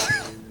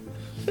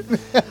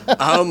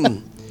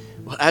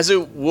 As a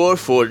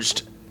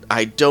Warforged,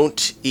 I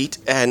don't eat,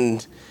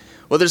 and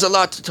well, there's a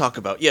lot to talk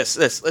about. Yes,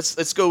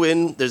 let's go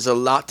in. There's a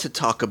lot to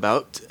talk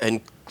about,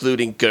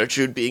 including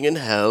Gertrude being in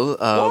hell.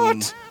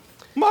 What?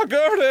 My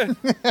Gertie!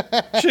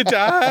 She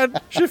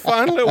died. She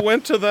finally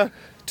went to the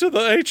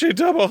HE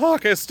double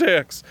hockey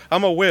sticks.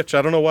 I'm a witch.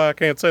 I don't know why I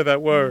can't say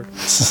that word.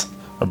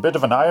 A bit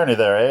of an irony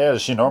there, eh?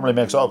 As she normally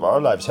makes all of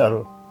our lives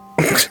hell.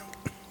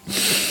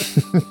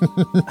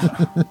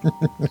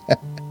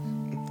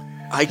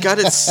 I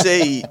gotta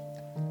say,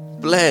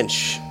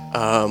 Blanche,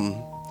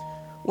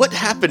 what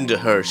happened to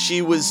her?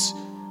 She was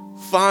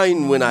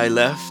fine when I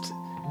left,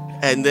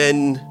 and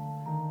then...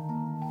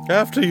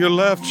 After you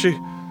left, she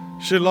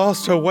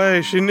lost her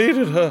way. She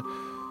needed her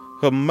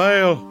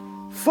male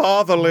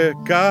fatherly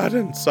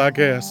guidance, I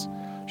guess.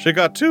 She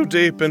got too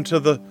deep into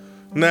the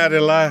natty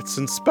lights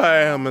and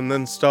spam and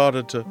then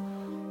started to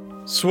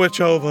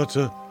switch over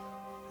to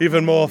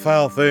even more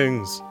foul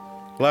things,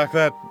 like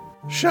that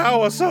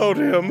shower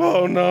sodium.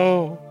 Oh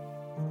no.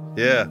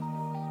 Yeah.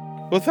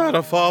 Without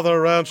her father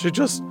around, she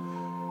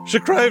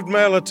craved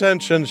male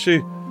attention.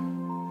 She's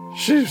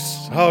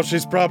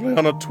probably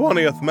on her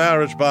 20th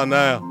marriage by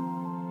now.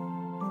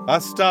 I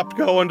stopped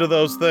going to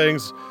those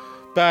things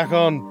back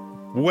on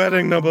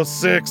wedding number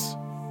 6.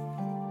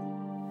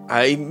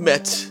 I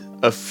met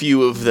a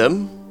few of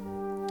them.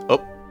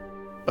 Oh,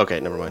 okay,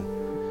 never mind.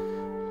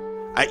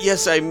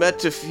 Yes, I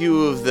met a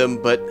few of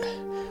them, but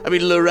I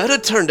mean, Loretta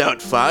turned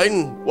out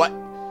fine. What?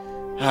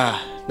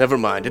 Never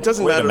mind. It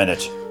doesn't matter. Wait a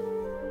minute.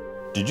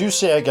 Did you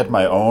say I get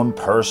my own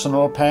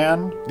personal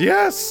pan?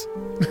 Yes!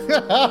 It's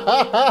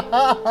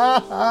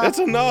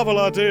a novel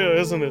idea,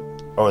 isn't it?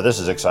 Oh, this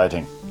is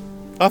exciting.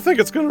 I think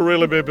it's going to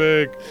really be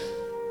big.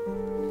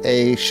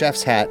 A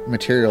chef's hat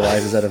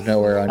materializes out of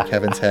nowhere on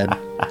Kevin's head.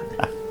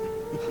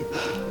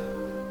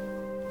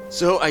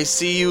 So I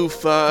see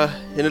you've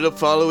ended up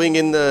following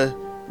in the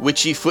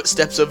witchy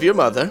footsteps of your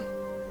mother.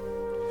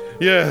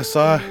 Yes,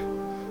 I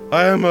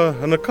am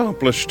an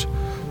accomplished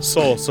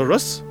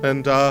sorceress,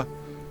 and I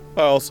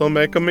also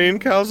make a mean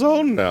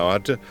calzone now.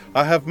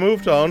 I have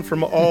moved on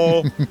from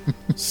all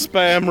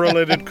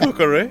spam-related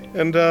cookery,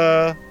 and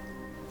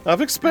I've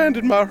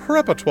expanded my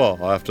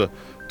repertoire after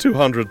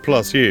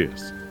 200+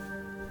 years.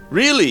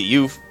 Really?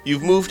 You've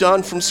moved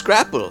on from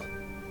Scrapple?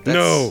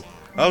 No,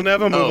 I'll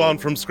never move on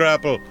from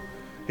Scrapple.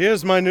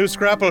 Here's my new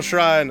Scrapple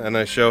shrine, and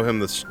I show him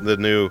the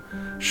new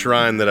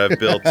shrine that I've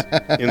built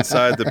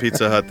inside the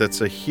Pizza Hut. That's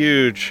a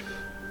huge,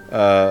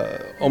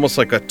 almost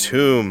like a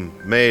tomb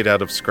made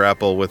out of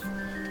Scrapple with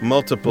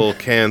multiple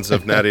cans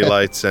of Natty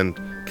Lights and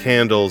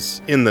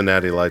candles in the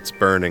Natty Lights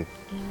burning.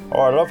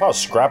 Oh, I love how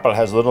Scrapple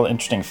has little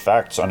interesting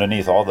facts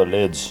underneath all the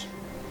lids.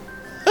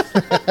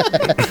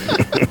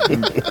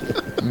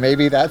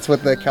 Maybe that's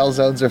what the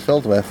calzones are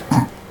filled with.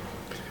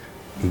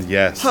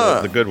 Yes,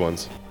 the good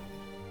ones.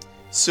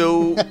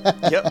 So,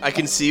 yep, I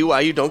can see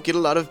why you don't get a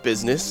lot of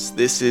business.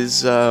 This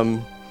is,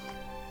 you're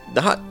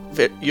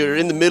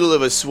in the middle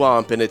of a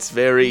swamp, and it's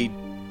very...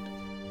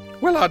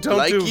 Well, I don't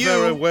like do you,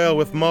 very well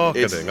with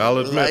marketing, it's I'll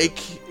admit. like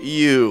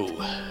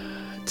you.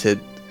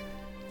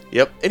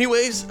 Yep.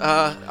 Anyways,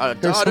 our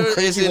There's daughter some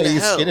crazy is in lady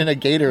hell. skinning a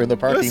gator in the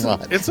parking Listen,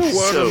 lot. it's a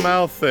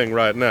word-of-mouth thing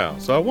right now,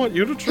 so I want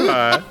you to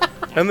try,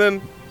 and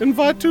then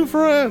invite 2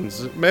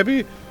 friends.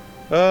 Maybe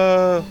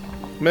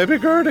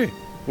Gertie.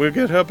 We'll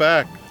get her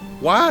back.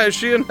 Why is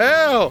she in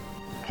hell?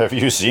 Have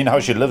you seen how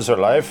she lives her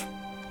life?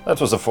 That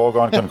was a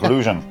foregone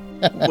conclusion.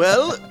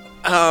 Well,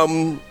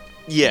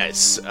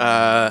 yes.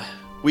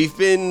 We've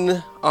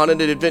been on an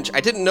adventure.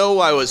 I didn't know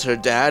I was her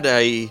dad.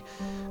 I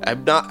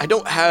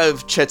don't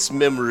have Chet's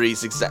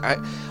memories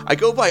exact. I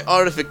go by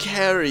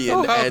Artificarian.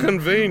 Oh, how and,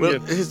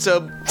 convenient.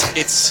 Well,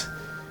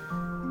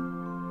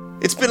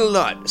 it's been a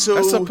lot. So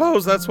I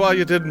suppose that's why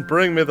you didn't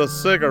bring me the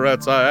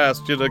cigarettes I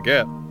asked you to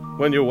get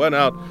when you went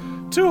out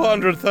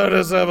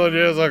 237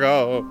 years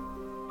ago.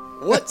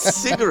 What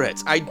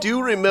cigarettes? I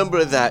do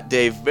remember that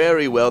day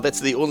very well. That's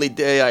the only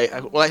day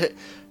I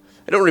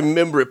don't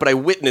remember it, but I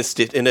witnessed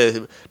it in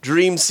a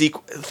dream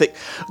sequence thing.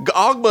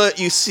 Ogma,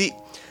 you see,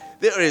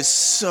 there is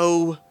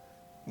so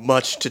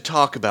much to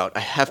talk about. I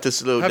have to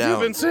slow down. Have you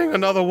been seeing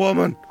another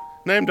woman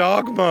named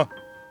Ogma?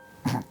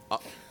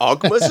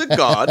 Ogma's a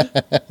god,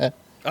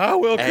 I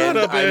will cut and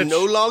a bitch. I'm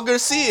no longer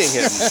seeing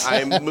him.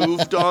 I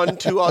moved on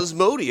to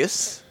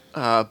Osmodius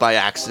by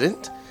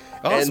accident.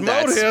 And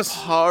Osmodius? that's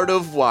part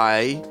of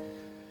why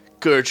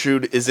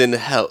Gertrude is in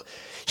hell.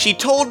 She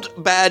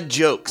told bad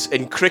jokes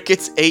and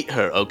crickets ate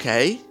her,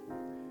 okay?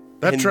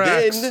 That And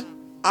tracks. then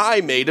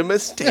I made a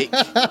mistake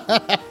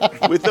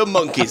with a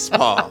monkey's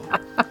paw.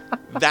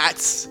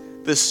 That's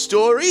the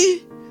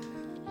story.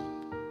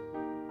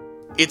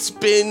 It's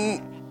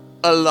been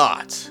a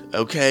lot,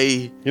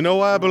 okay? You know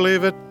why I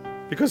believe it?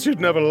 Because you'd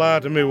never lie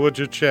to me, would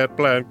you, Chet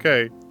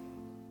Blanquet?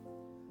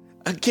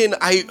 Again,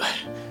 I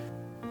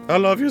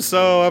love you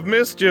so. I've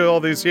missed you all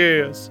these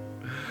years.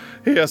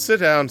 Here,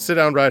 sit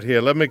down right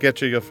here. Let me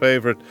get you your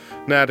favorite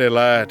natty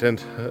light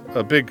and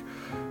a big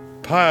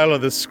pile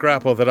of this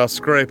scrapple that I'll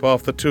scrape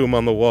off the tomb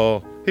on the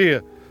wall.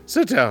 Here,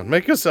 sit down.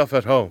 Make yourself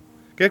at home.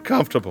 Get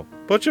comfortable.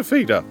 Put your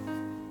feet up.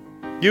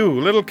 You,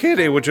 little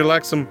kitty, would you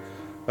like some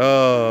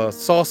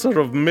saucer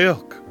of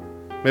milk?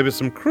 Maybe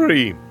some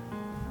cream.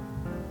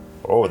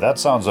 Oh, that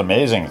sounds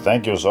amazing.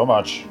 Thank you so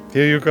much.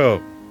 Here you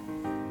go.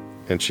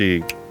 And she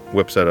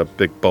whips out a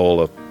big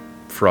bowl of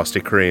frosty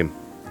cream.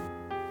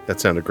 That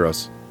sounded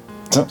gross.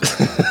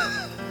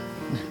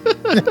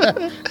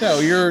 No,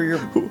 you're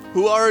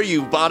who are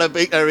you,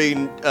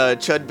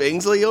 Chud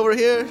Bingsley over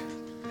here?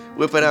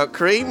 Whipping out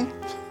cream?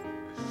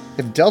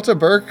 if Delta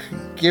Burke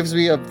gives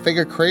me a fig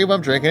of cream,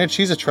 I'm drinking it.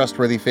 She's a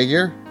trustworthy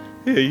figure.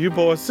 Here, you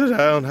boys sit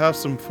down, have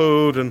some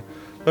food, and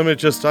my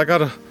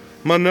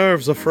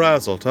nerves are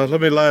frazzled.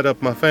 Let me light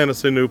up my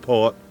fantasy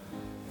Newport.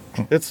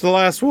 It's the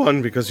last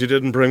one because you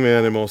didn't bring me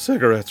any more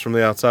cigarettes from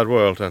the outside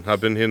world, and I've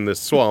been in this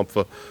swamp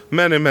for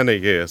many, many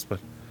years. But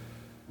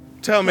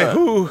tell me,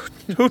 who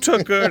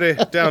took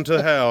Gertie down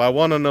to hell? I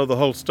want to know the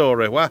whole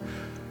story. Why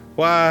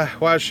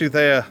is she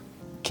there?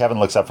 Kevin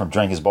looks up from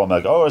drinking his bowl of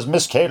milk. Oh, it's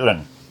Miss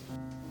Caitlin.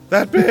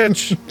 That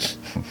bitch!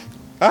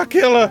 I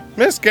kill her,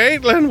 Miss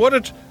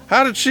Caitlin.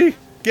 How did she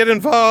get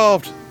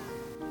involved?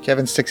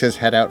 Kevin sticks his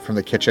head out from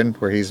the kitchen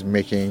where he's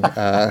making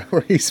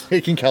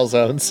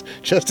calzones,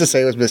 just to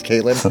say it was Miss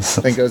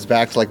Caitlin, then goes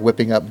back to like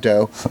whipping up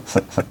dough.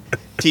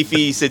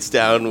 Tiffy sits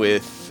down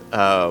with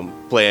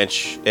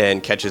Blanche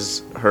and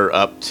catches her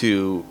up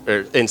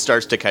and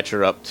starts to catch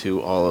her up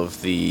to all of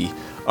the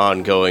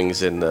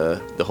ongoings and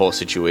the whole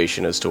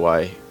situation as to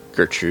why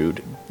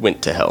Gertrude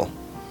went to hell.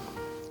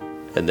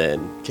 And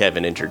then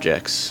Kevin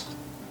interjects.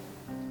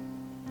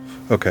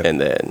 Okay.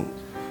 And then...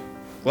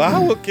 Well, I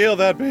will kill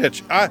that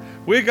bitch.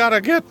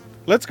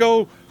 Let's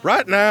go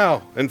right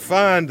now and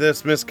find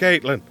this Miss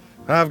Caitlin.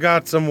 I've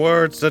got some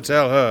words to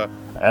tell her.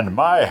 And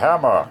my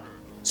hammer.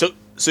 So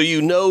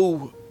you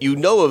know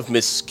of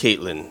Miss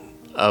Caitlin.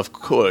 Of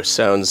course,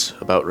 sounds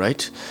about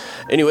right.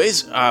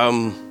 Anyways,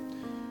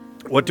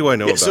 what do I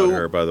know about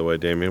her, by the way,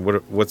 Damien?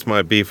 What's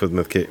my beef with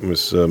Miss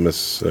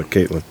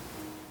Caitlin?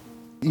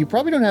 You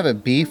probably don't have a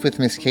beef with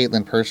Miss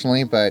Caitlin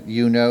personally, but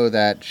you know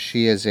that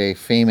she is a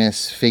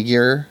famous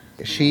figure.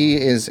 She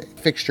is a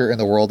fixture in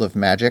the world of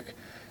magic,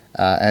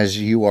 as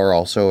you are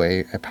also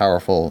a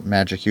powerful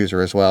magic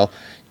user as well.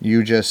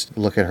 You just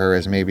look at her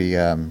as maybe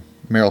Meryl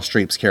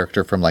Streep's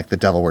character from like The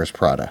Devil Wears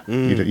Prada.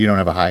 You don't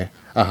have a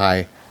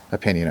high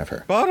opinion of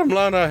her. Bottom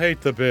line, I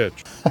hate the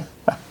bitch.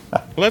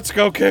 Let's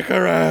go kick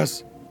her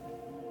ass.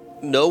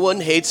 No one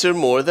hates her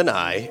more than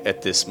I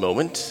at this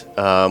moment.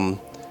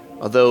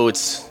 Although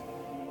it's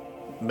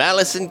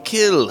malice and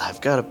kill.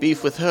 I've got a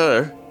beef with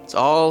her. It's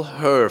all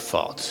her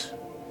fault.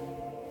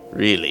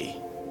 Really.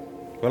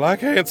 Well, I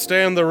can't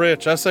stand the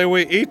rich. I say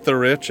we eat the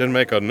rich and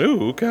make a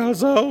new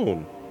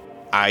calzone.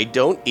 I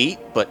don't eat,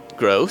 but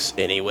gross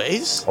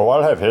anyways. Oh,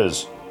 I'll have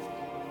his.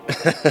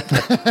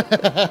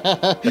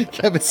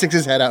 Kevin sticks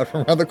his head out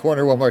from around the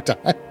corner one more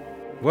time.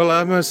 Well,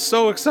 I'm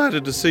so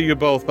excited to see you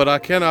both, but I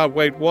cannot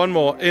wait one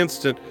more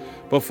instant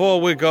before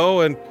we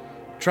go and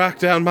track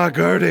down my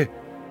Gertie.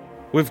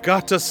 We've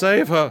got to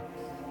save her.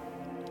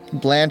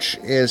 Blanche,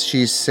 as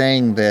she's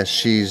saying this,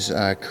 she's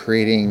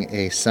creating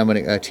a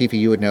summoning, Tifa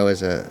you would know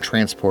as a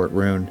transport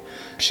rune.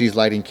 She's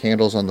lighting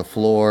candles on the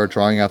floor,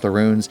 drawing out the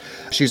runes.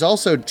 She's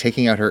also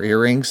taking out her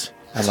earrings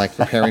and like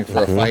preparing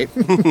for a fight.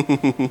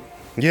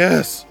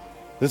 Yes,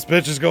 this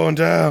bitch is going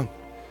down.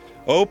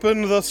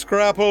 Open the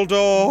scrapple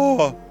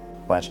door.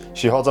 Blanche.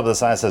 She holds up the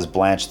sign that says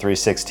Blanche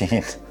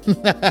 316.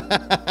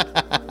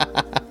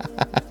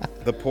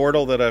 The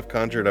portal that I've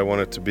conjured, I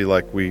want it to be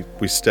like we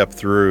step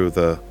through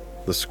the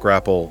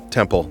Scrapple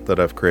temple that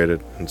I've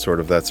created, and sort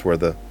of that's where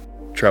the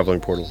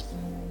traveling portal.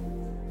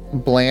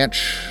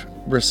 Blanche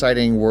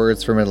reciting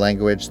words from a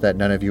language that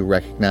none of you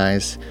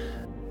recognize.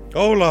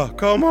 Hola,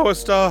 como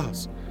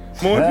estás?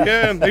 Muy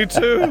bien, y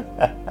tú?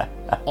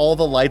 All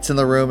the lights in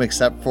the room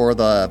except for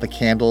the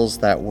candles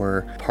that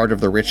were part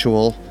of the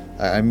ritual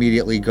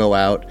immediately go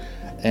out,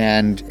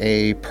 and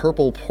a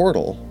purple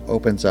portal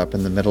opens up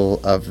in the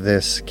middle of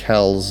this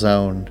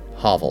calzone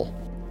hovel.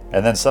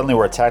 And then suddenly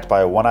we're attacked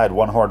by a one-eyed,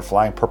 one-horned,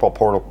 flying purple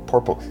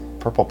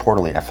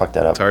portaline. I fucked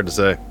that up. It's hard to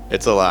say.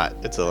 It's a lot.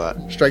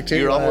 Strike two.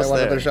 You're almost want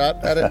there. another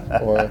shot at it?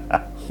 Or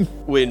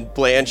When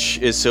Blanche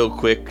is so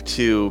quick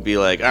to be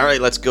like, all right,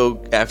 let's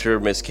go after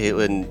Miss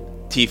Caitlin,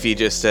 Tiffy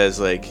just says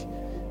like,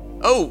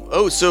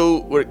 oh, so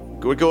we're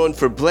going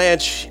for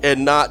Blanche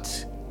and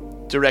not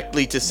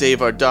directly to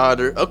save our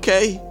daughter.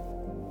 Okay.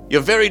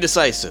 You're very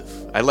decisive.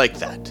 I like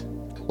that.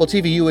 Well,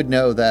 TV, you would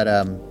know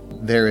that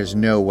there is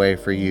no way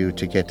for you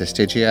to get to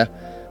Stygia.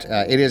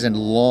 It is a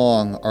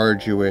long,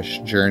 arduous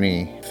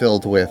journey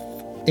filled with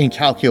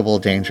incalculable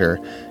danger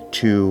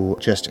to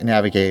just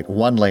navigate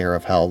one layer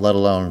of hell, let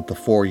alone the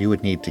 4 you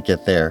would need to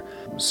get there.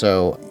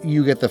 So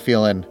you get the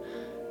feeling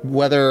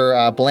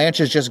whether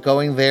Blanche is just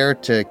going there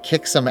to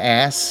kick some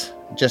ass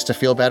just to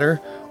feel better,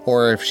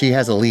 or if she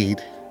has a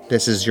lead,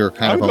 this is your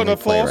kind of only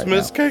play right now. I'm going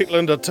to force Miss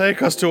Caitlin to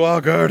take us to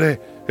Argurdy.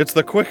 It's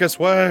the quickest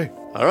way.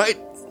 All right,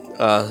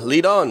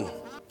 lead on.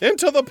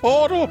 Into the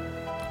portal.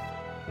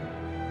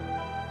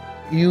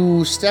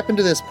 You step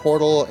into this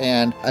portal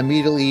and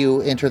immediately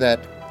you enter that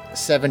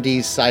 70s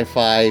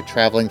sci-fi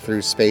traveling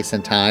through space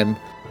and time.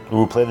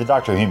 Ooh, play the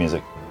Doctor Who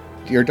music.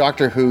 Your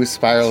Doctor Who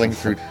spiraling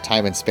through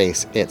time and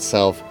space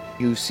itself.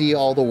 You see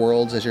all the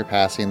worlds as you're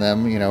passing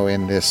them. You know,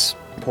 in this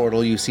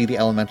portal, you see the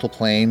elemental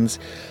planes.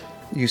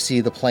 You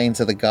see the planes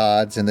of the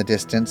gods in the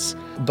distance.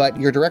 But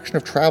your direction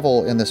of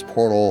travel in this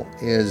portal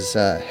is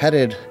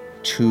headed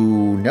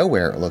to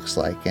nowhere, it looks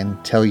like,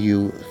 until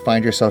you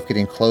find yourself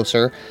getting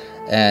closer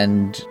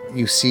and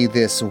you see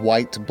this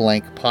white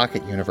blank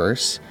pocket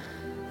universe.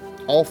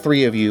 All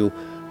 3 of you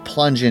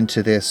plunge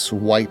into this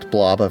white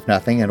blob of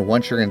nothing, and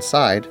once you're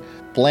inside,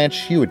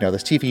 Blanche, you would know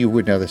this, Tifa, you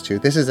would know this too.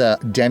 This is a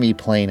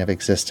demi-plane of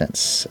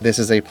existence. This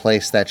is a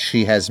place that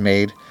she has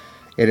made.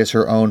 It is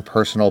her own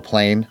personal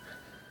plane.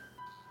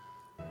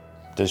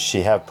 Does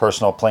she have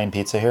personal plain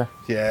pizza here?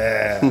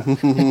 Yeah.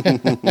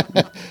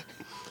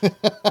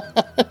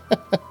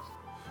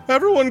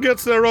 Everyone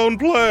gets their own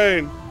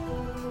plane.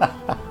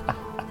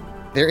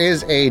 There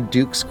is a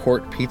Duke's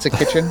Court pizza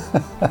kitchen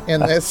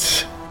in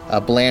this.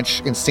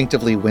 Blanche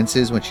instinctively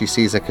winces when she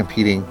sees a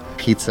competing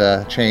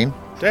pizza chain.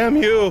 Damn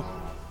you.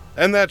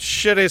 And that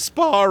shitty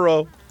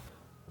Sparrow.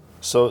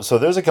 So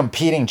there's a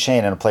competing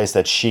chain in a place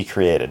that she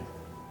created.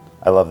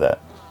 I love that.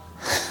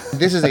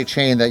 This is a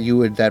chain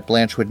that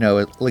Blanche would know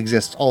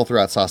exists all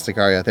throughout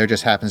Sostagaria. There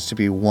just happens to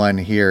be one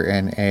here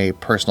in a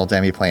personal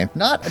demi-plane.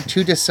 Not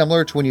too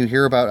dissimilar to when you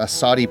hear about a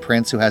Saudi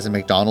prince who has a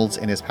McDonald's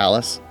in his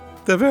palace.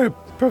 They're very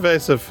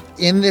pervasive.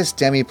 In this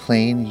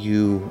demi-plane,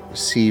 you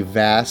see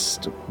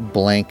vast,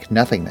 blank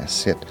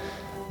nothingness. It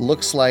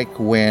looks like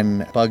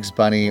when Bugs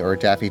Bunny or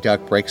Daffy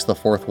Duck breaks the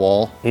fourth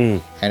wall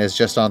and is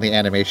just on the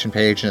animation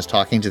page and is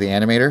talking to the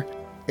animator.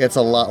 It's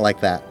a lot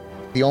like that.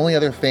 The only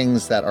other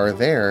things that are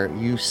there,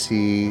 you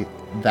see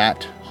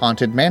that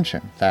haunted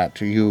mansion that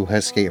you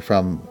escaped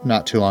from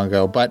not too long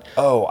ago. But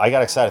oh, I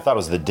got excited. I thought it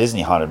was the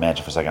Disney haunted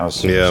mansion for a second. I was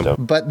super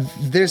stoked. But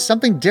there's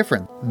something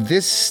different.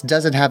 This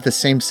doesn't have the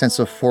same sense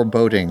of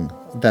foreboding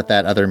that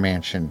other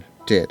mansion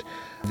did.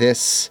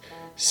 This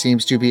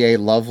seems to be a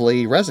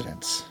lovely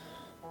residence.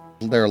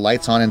 There are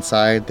lights on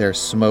inside. There's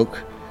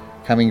smoke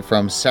coming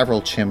from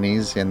several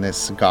chimneys in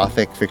this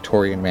Gothic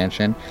Victorian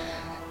mansion.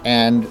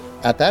 And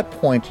at that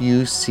point,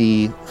 you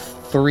see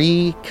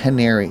 3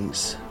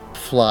 canaries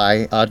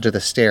fly onto the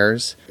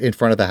stairs in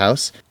front of the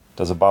house.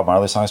 Does a Bob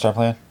Marley song start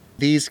playing?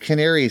 These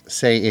canaries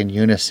say in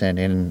unison,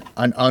 in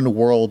an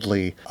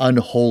unworldly,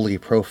 unholy,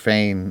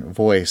 profane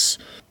voice,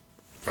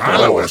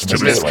 Follow us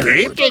to Miss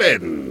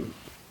Caitlin.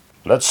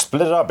 Let's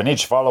split it up and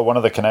each follow one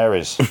of the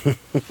canaries.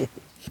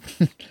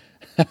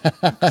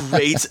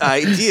 Great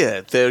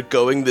idea. They're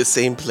going the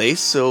same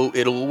place, so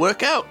it'll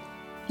work out.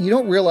 You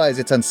don't realize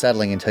it's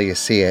unsettling until you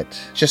see it.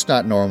 It's just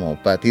not normal,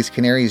 but these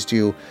canaries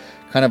do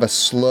kind of a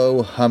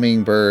slow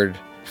hummingbird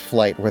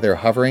flight where they're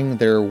hovering.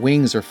 Their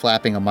wings are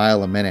flapping a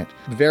mile a minute.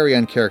 Very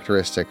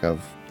uncharacteristic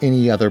of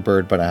any other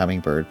bird but a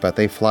hummingbird, but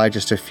they fly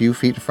just a few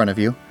feet in front of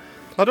you.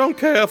 I don't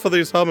care for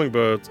these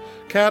hummingbirds.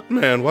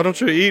 Catman, why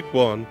don't you eat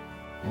one?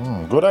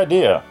 Good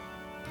idea.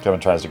 Kevin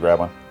tries to grab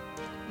one.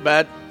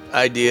 Bad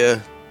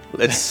idea.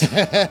 Let's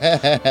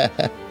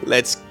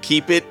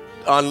keep it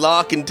on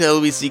lock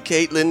until we see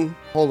Caitlin.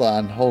 Hold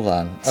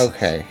on.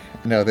 Okay.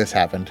 No, this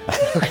happened.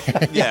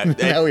 Okay. Yeah.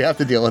 Now we have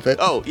to deal with it.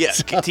 Oh, yeah.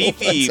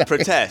 Tifi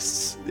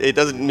protests. It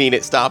doesn't mean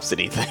it stops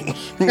anything.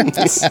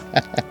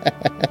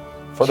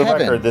 For the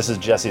Kevin. record, this is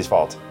Jesse's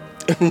fault.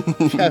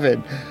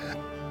 Kevin,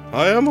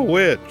 I am a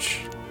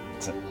witch.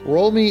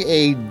 roll me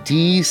a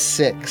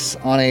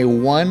D6. On a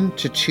 1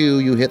 to 2,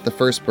 you hit the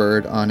first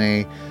bird. On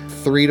a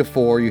 3 to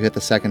 4, you hit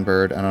the second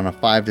bird. And on a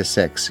 5 to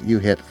 6, you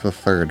hit the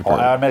third bird. Oh,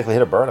 I automatically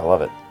hit a bird? I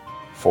love it.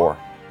 4.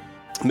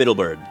 Middle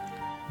bird.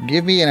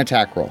 Give me an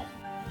attack roll.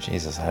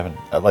 Jesus, I haven't...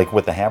 like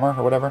with the hammer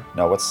or whatever?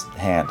 No, what's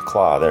hand?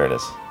 Claw, there it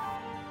is.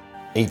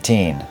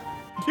 18.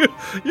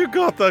 You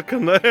got that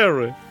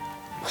canary.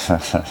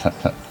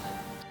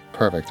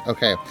 Perfect.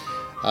 Okay.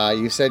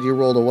 You said you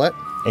rolled a what?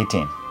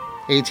 18.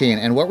 18.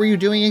 And what were you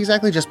doing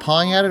exactly? Just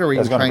pawing at it, or were I you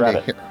was gonna trying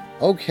to grab it.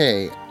 hit?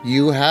 Okay.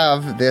 You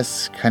have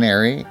this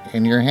canary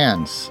in your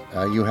hands.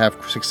 You have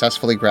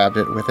successfully grabbed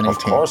it with an 18. Of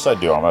course I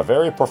do. I'm a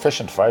very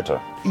proficient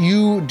fighter.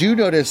 You do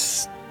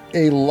notice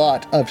a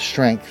lot of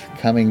strength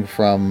coming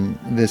from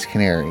this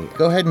canary.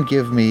 Go ahead and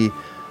give me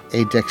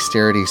a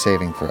dexterity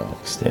saving throw.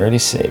 Dexterity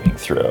saving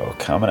throw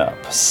coming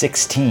up.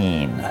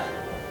 16.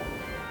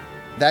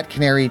 That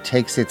canary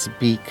takes its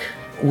beak.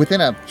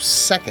 Within a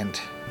second,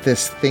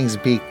 this thing's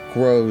beak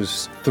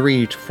grows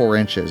 3 to 4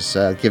 inches,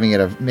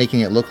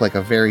 making it look like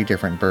a very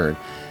different bird.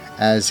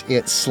 As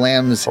it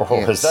slams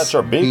Is that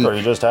your beak, or are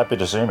you just happy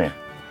to see me?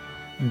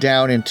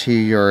 down into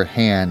your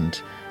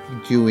hand,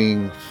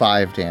 doing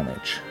 5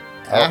 damage.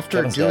 After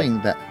Kevin's doing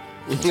dead.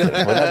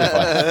 that, Well,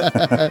 that'd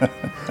be fine.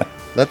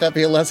 let that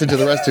be a lesson to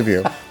the rest of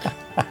you.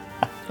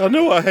 I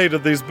knew I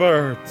hated these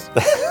birds.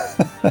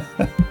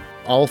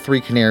 All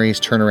 3 canaries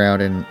turn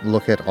around and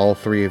look at all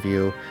 3 of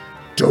you.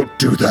 Don't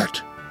do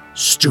that,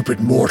 stupid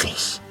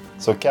mortals.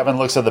 So Kevin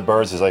looks at the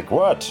birds. He's like,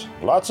 what?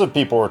 Lots of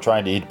people were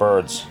trying to eat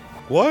birds.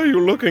 Why are you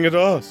looking at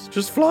us?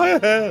 Just fly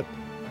ahead.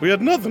 We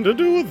had nothing to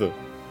do with it.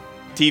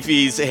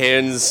 Tifi's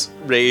hands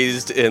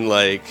raised in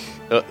like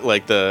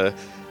the,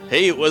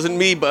 hey, it wasn't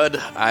me, bud.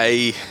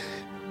 I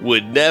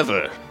would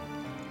never.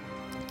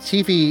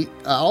 Tifi,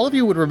 all of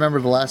you would remember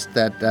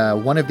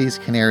that one of these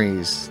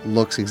canaries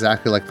looks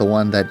exactly like the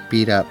one that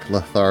beat up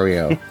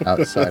Lothario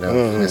outside of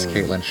Miss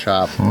Caitlin's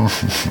shop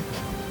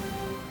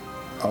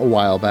a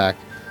while back.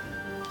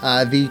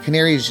 The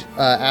canaries,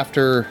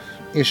 after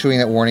issuing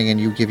that warning and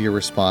you give your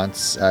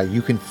response,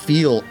 you can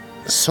feel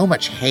so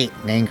much hate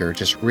and anger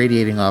just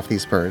radiating off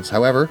these birds.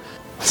 However,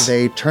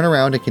 they turn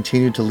around and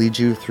continue to lead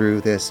you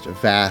through this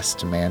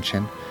vast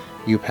mansion.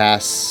 You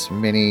pass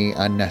many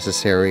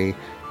unnecessary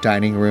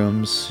dining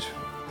rooms.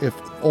 If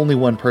only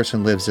one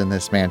person lives in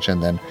this mansion,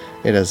 then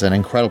it is an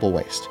incredible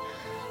waste.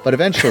 But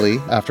eventually,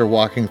 after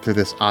walking through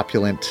this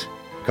opulent,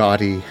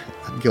 gaudy,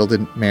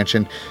 gilded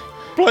mansion,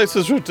 Place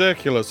is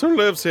ridiculous. Who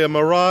lives here,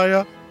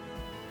 Mariah?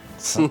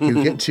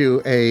 you get to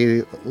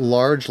a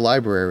large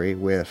library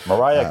with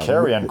Mariah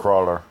Carrion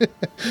Crawler.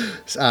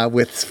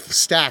 with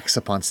stacks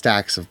upon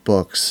stacks of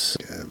books.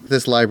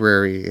 This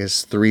library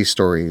is 3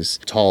 stories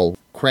tall,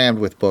 crammed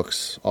with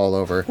books all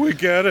over. We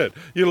get it.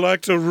 You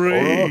like to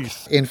read.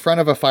 In front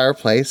of a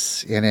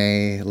fireplace, in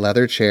a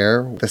leather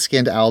chair, the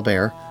skinned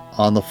owlbear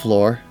on the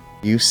floor,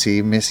 you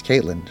see Miss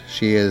Caitlin.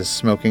 She is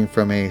smoking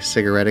from a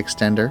cigarette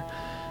extender.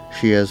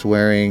 She is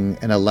wearing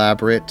an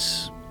elaborate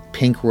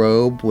pink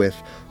robe with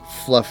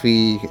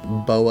fluffy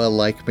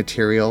boa-like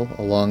material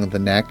along the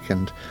neck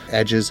and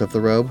edges of the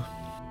robe.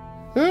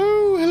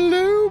 Oh,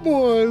 hello,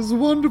 boys.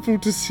 Wonderful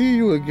to see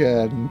you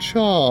again.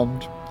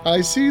 Charmed.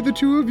 I see the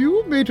 2 of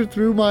you made it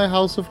through my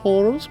house of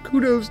horrors.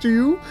 Kudos to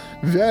you.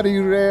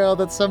 Very rare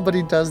that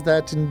somebody does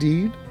that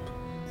indeed.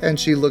 And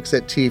she looks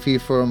at Tifi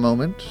for a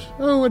moment.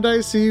 Oh, and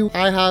I see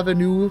I have a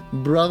new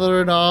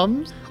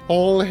brother-in-arms.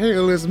 All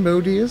hail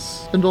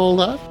Asmodeus and all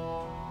that.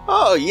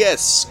 Oh,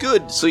 yes,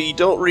 good. So you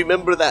don't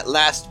remember that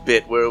last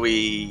bit where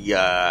we,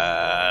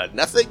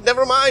 nothing,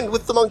 never mind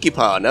with the monkey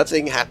paw,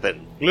 nothing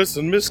happened.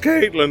 Listen, Miss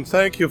Caitlin,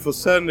 thank you for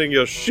sending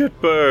your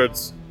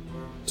shitbirds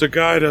to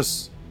guide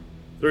us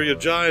through your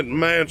giant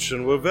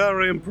mansion. We're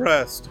very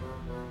impressed.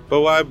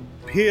 But I'm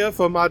here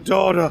for my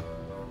daughter,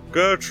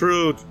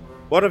 Gertrude.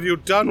 What have you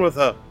done with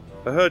her?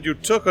 I heard you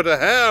took her to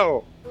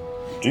hell.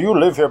 Do you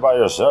live here by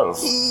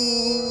yourself?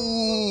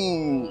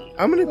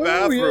 How many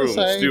bathrooms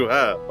yes, do you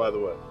have, by the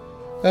way?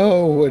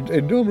 Oh,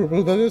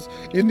 innumerable.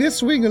 In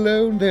this wing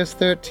alone, there's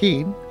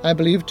 13. I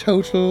believe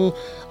total.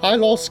 I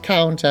lost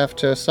count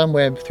after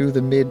somewhere through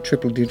the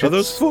mid-triple digits. Are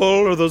those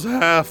full or those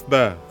half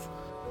bath?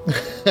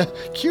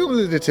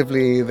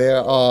 Cumulatively, there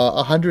are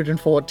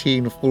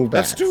 114 full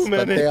baths. That's too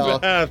but many they are-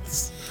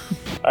 baths.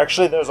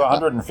 Actually, there's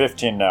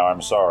 115 now.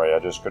 I'm sorry. I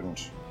just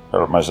couldn't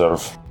help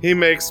myself. He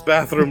makes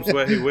bathrooms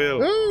where he will.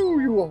 Oh,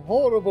 you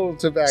horrible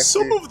tobacco.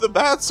 Some of the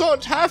baths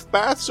aren't half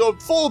baths or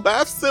full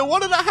baths, they're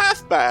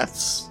 1.5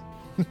 baths.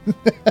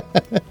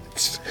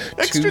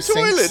 Extra sinks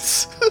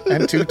toilets.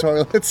 and 2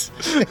 toilets.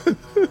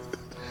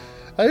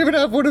 I even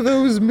have one of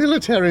those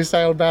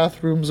military-style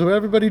bathrooms where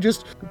everybody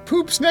just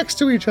poops next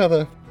to each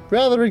other.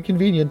 Rather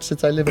inconvenient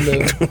since I live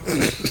alone.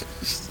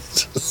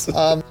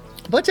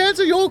 But to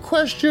answer your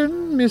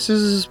question,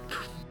 Mrs.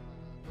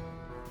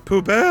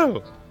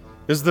 Poubelle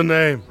is the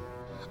name.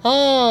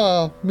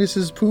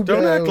 Mrs. Poubelle.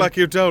 Don't act like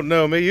you don't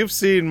know me. You've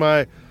seen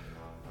my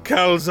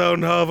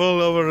calzone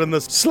hovel over in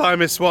the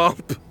slimy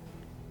swamp.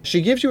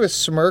 She gives you a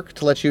smirk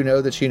to let you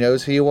know that she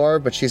knows who you are,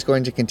 but she's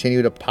going to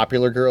continue to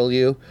popular girl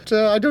you.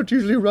 I don't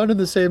usually run in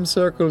the same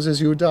circles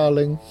as you,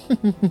 darling.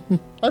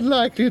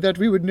 Unlikely that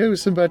we would know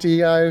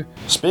somebody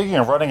Speaking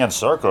of running in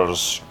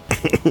circles,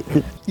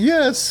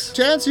 Yes,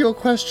 to answer your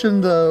question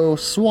though,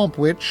 Swamp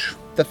Witch,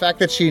 the fact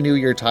that she knew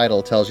your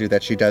title tells you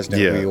that she does know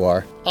Yeah. who you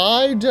are.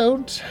 I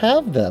don't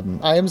have them.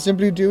 I am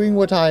simply doing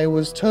what I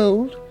was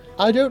told.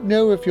 I don't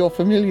know if you're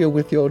familiar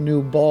with your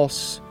new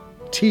boss,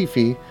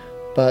 Tifi,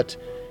 but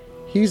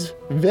he's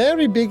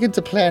very big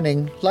into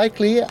planning.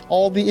 Likely,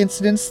 all the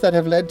incidents that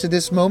have led to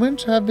this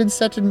moment have been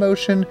set in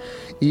motion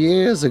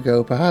years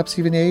ago, perhaps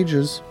even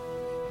ages.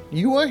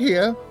 You are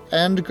here,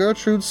 and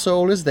Gertrude's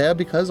soul is there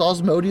because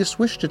Osmodius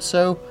wished it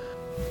so.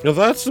 Now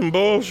that's some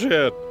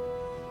bullshit.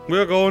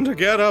 We're going to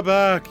get her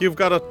back. You've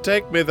got to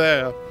take me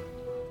there.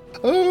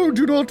 Oh,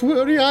 do not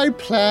worry, I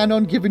plan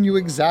on giving you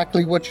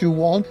exactly what you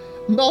want.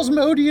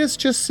 Osmodius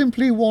just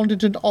simply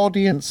wanted an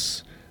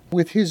audience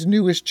with his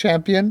newest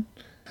champion.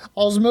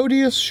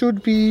 Osmodius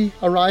should be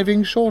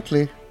arriving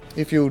shortly.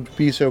 if you'd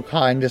be so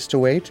kind as to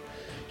wait.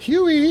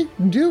 Huey,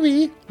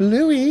 Dewey,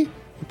 Louie,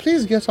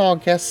 please get our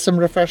guests some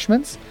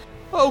refreshments.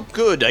 Oh,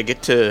 good. I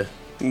get to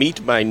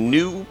meet my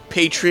new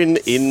patron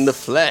in the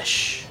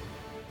flesh.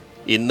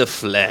 In the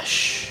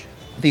flesh.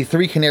 The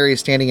 3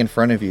 canaries standing in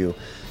front of you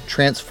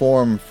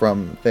transform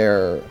from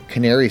their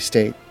canary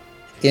state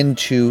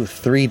into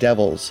 3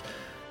 devils.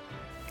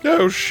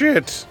 Oh,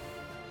 shit.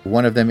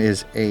 One of them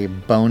is a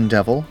bone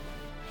devil.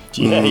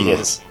 Yeah, he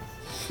is.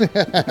 Got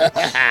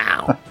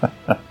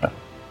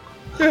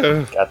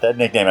that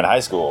nickname in high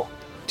school.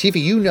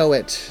 Tifa, you know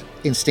it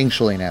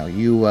instinctually now.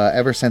 You,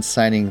 ever since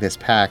signing this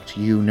pact,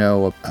 you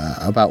know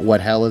about what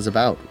hell is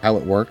about, how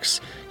it works.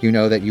 You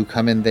know that you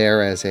come in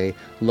there as a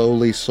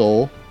lowly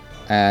soul,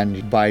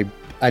 and by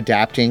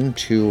adapting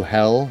to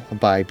hell,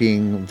 by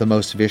being the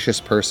most vicious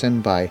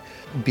person, by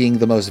being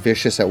the most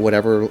vicious at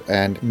whatever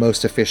and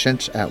most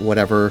efficient at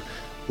whatever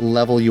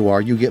level you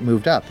are, you get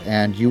moved up.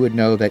 And you would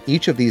know that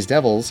each of these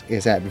devils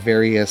is at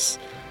various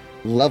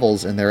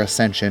levels in their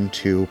ascension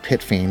to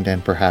Pit Fiend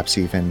and perhaps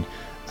even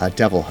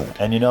devilhood.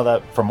 And you know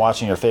that from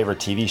watching your favorite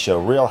TV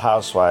show, Real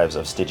Housewives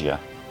of Stygia.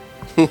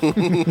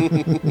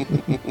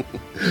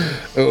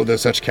 Oh, they're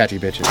such catty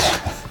bitches.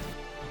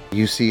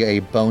 You see a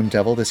bone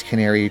devil. This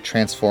canary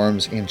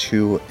transforms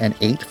into an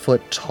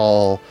 8-foot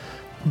tall,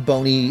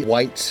 bony,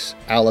 white,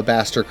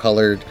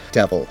 alabaster-colored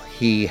devil.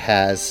 He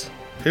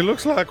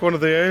looks like one of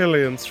the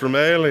aliens from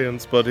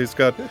Aliens, but he's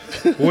got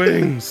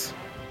wings.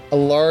 a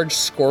large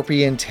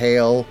scorpion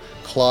tail,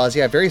 claws.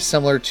 Yeah, very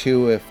similar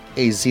to if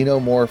a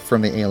xenomorph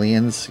from the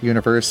Aliens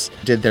universe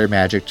did their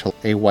magic to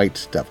a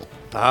white devil.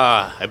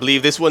 Ah, I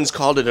believe this one's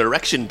called an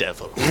erection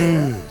devil.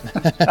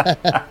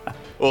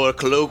 Or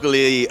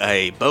colloquially,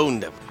 a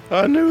bone devil.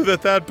 I knew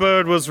that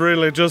bird was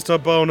really just a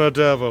boner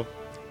devil.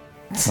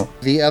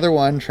 The other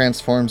one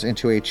transforms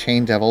into a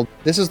chain devil.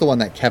 This is the one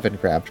that Kevin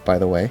grabbed, by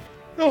the way.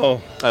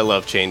 Oh. I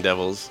love chain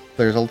devils.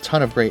 There's a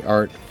ton of great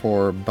art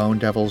for bone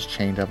devils,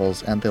 chain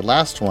devils, and the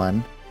last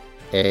one,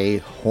 a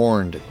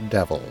horned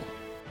devil.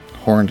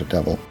 Horned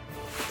devil.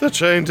 The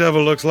chain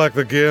devil looks like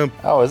the Gimp.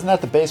 Oh, isn't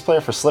that the bass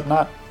player for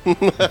Slipknot?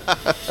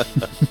 I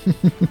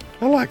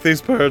like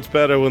these birds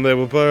better when they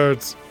were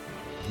birds.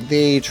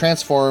 They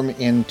transform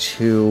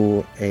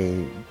into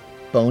a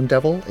bone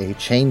devil, a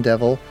chain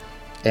devil,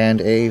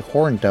 and a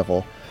horned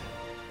devil.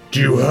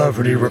 Do you have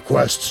any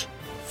requests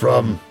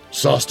from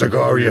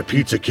Sostagaria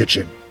Pizza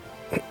Kitchen?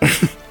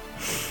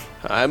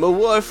 I'm a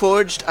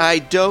Warforged. I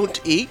don't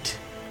eat.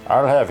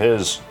 I'll have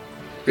his.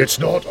 It's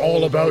not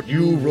all about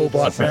you,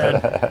 Robot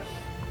Man.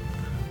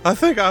 I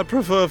think I'd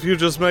prefer if you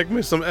just make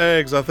me some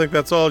eggs. I think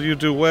that's all you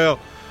do well.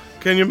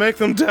 Can you make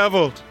them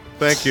deviled?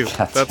 Thank you.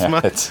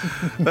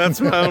 That's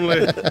my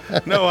only.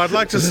 No, I'd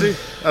like to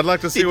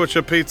see what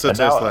your pizza And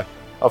tastes now like.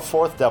 a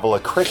fourth devil, a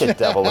cricket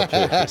devil,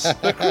 appears.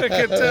 The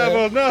cricket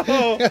devil.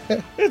 No,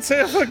 it's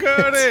here for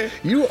Gertie.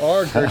 You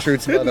are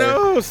Gertrude's It mother.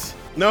 knows.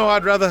 No,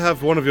 I'd rather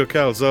have one of your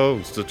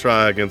calzones to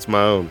try against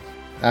my own.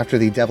 After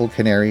the devil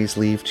canaries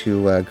leave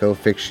to go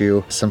fix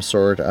you some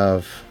sort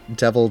of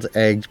deviled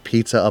egg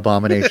pizza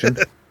abomination.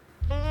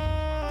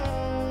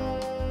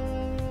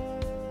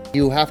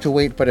 You have to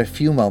wait but a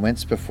few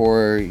moments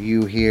before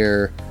you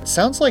hear,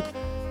 sounds like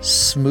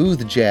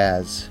smooth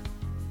jazz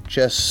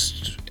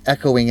just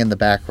echoing in the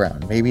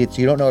background. Maybe it's,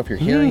 you don't know if you're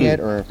hearing it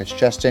or if it's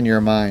just in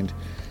your mind.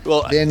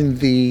 Well, Then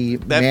the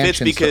that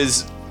fits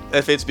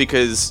mansion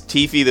because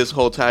Tiffy this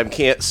whole time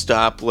can't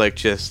stop like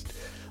just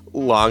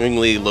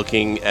longingly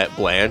looking at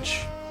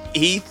Blanche.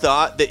 He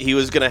thought that he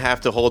was gonna have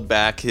to hold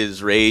back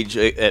his rage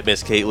at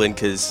Miss Caitlin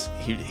because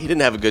he didn't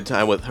have a good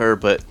time with her,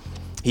 but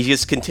he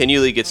just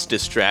continually gets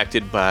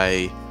distracted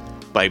by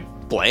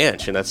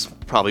Blanche, and that's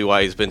probably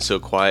why he's been so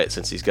quiet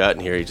since he's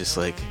gotten here. He's just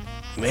like,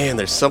 man,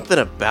 there's something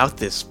about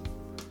this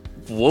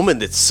woman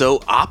that's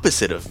so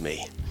opposite of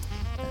me.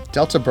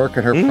 Delta Burke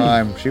at her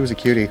prime. She was a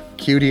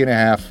cutie and a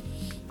half.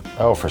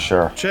 Oh, for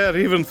sure. Chad,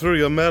 even through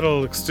your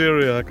metal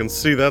exterior, I can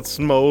see that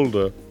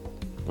smolder.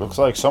 Looks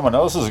like someone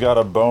else has got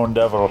a bone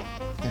devil.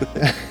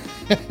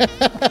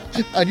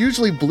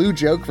 Unusually blue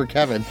joke for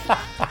Kevin.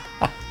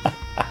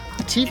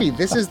 TV,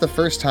 this is the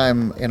first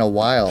time in a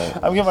while.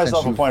 I'm giving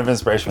myself a since point of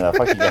inspiration for that.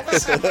 Fuck you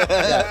guys.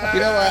 Yeah, you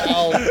know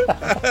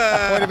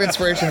what? Point of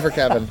inspiration for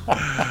Kevin.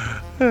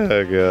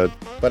 Oh, God.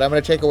 But I'm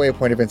going to take away a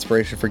point of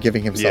inspiration for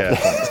giving himself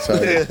a point.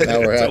 So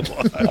now we're at.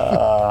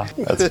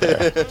 That's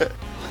fair.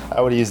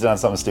 I would have used it on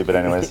something stupid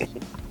anyways.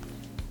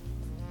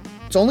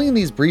 It's only in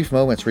these brief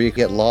moments where you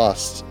get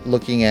lost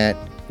looking at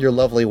your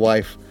lovely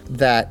wife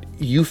that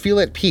you feel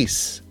at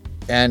peace.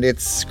 And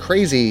it's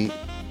crazy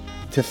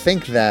to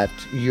think that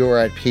you're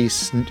at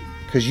peace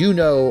because you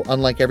know,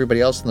 unlike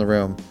everybody else in the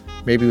room,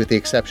 maybe with the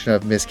exception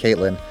of Miss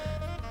Caitlin,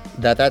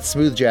 that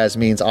smooth jazz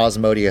means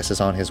Osmodeus is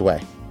on his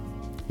way.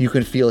 You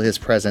can feel his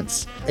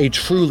presence, a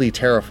truly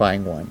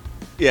terrifying one.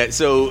 Yeah,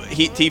 so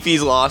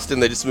Tiffy's lost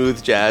in the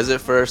smooth jazz at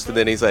first, and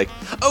then he's like,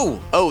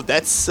 oh,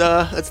 that's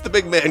the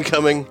big man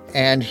coming.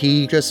 And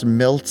he just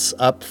melts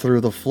up through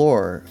the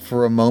floor.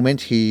 For a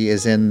moment, he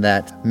is in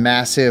that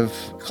massive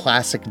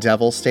classic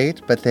devil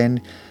state, but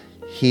then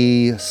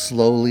he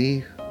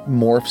slowly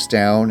morphs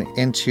down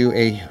into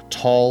a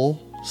tall,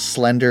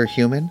 slender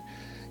human.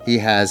 He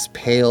has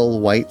pale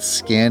white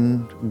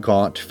skin,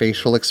 gaunt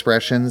facial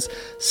expressions,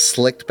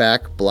 slicked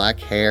back black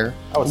hair.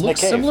 Oh, it's Nick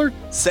Looks Cave. similar.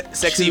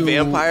 Sexy to-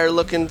 vampire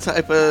looking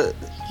type of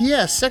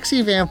Yeah,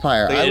 sexy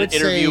vampire. like I an would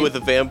interview say with a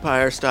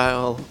vampire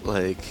style.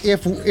 Like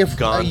if a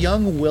Gaunt.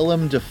 young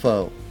Willem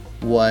Dafoe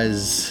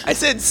was... I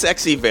said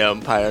sexy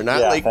vampire, not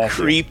Yeah, like thank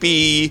you.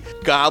 creepy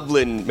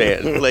goblin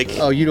man. Like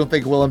Oh, you don't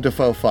think Willem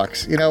Dafoe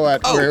fucks? You know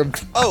what? We're-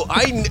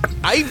 I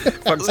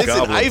listen.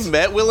 goblins. I've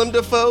met Willem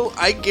Dafoe.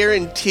 I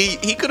guarantee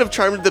he could have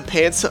charmed the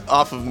pants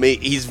off of me.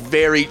 He's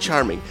very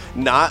charming,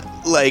 not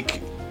like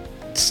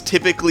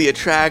typically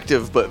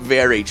attractive, but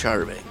very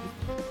charming.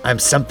 I'm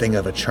something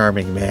of a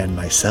charming man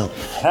myself.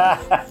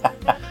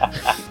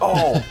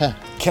 Oh,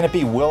 can it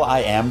be Will I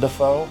Am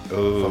Dafoe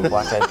from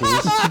Black Eyed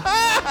Peas?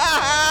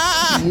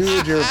 You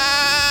and your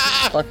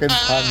fucking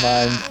pun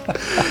mind.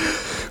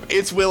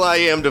 It's Will I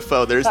Am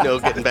Dafoe. There's no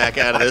getting back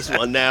out of this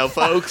one now,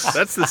 folks.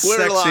 That's the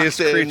We're locked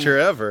sexiest in. creature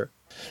ever.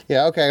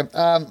 Yeah, okay.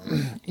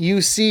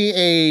 You see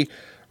a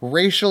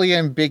racially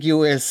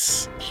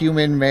ambiguous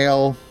human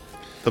male.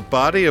 The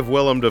body of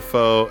Willem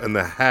Dafoe and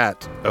the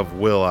hat of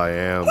Will I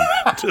Am.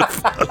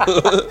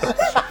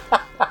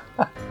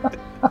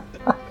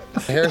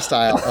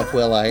 Hairstyle of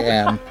Will I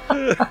Am,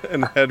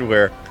 And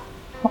headwear.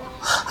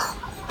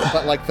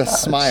 but like the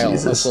smile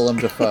of Willem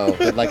Dafoe,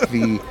 but like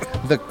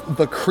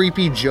the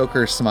creepy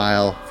Joker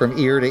smile from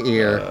ear to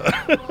ear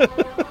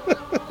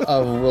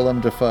of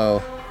Willem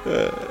Dafoe.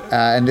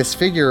 And this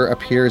figure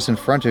appears in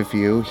front of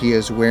you. He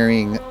is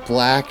wearing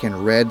black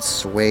and red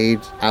suede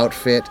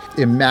outfit,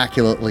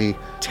 immaculately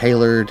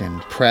tailored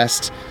and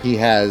pressed. He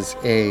has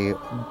a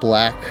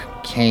black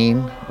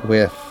cane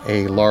with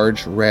a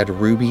large red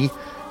ruby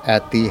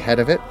at the head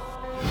of it.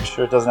 You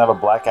sure it doesn't have a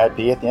black eyed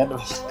pea at the end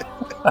of it?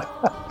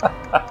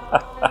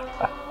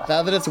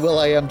 Now that it's Will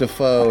I Am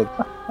Dafoe,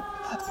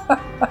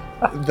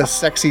 the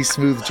sexy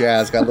smooth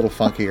jazz got a little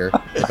funkier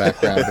in the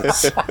background.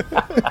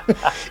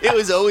 It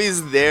was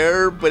always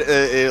there, but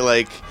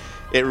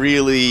it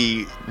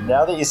really.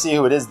 Now that you see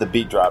who it is, the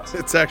beat drops.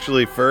 It's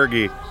actually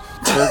Fergie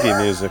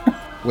music.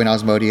 When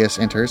Osmodius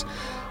enters,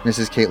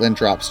 Mrs. Caitlin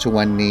drops to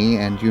one knee,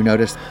 and you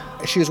notice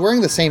she was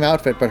wearing the same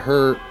outfit, but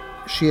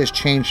she has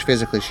changed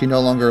physically. She no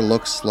longer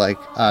looks like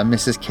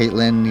Mrs.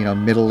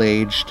 Caitlin,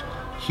 middle-aged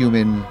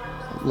human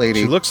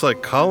lady. She looks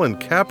like Colin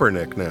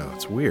Kaepernick now.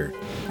 It's weird.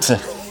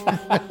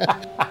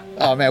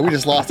 Oh man, we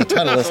just lost a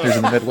ton of listeners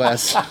in the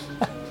Midwest.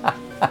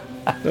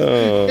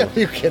 Oh, Are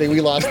you kidding?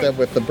 We lost them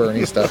with the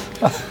Bernie stuff.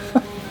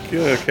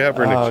 yeah,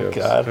 Kaepernick jokes.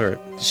 God. All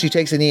right. She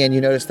takes a knee, and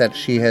you notice that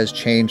she has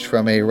changed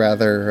from a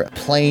rather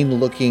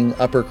plain-looking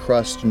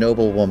upper-crust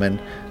noblewoman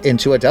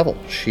into a devil.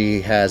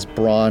 She has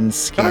bronze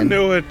skin. I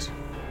knew it.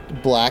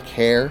 Black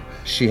hair.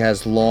 She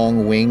has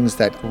long wings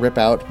that rip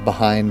out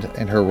behind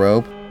in her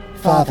robe.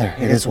 Father,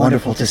 it is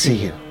wonderful to see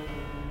you.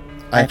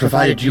 I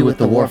provided you with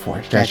the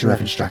warforged as you have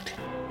instructed.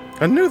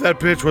 I knew that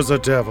bitch was a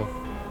devil.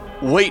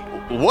 Wait,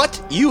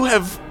 what? You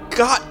have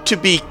got to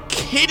be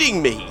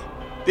kidding me!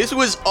 This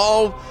was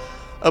all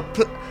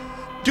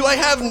do I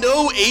have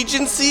no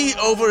agency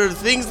over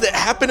things that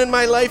happen in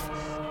my life?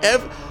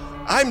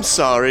 I'm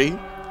sorry.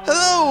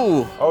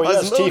 Hello! Oh,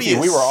 yes, Osmodius.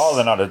 Tiffy, we were all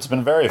in on it. It's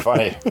been very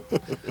funny.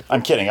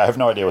 I'm kidding. I have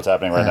no idea what's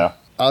happening right now.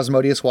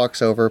 Osmodius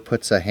walks over,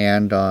 puts a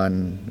hand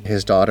on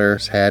his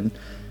daughter's head.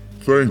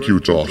 Thank you,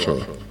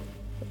 daughter.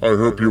 I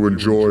hope you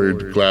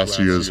enjoyed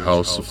Glacia's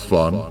House of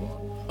Fun.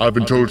 I've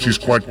been told she's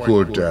quite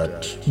good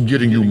at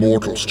getting you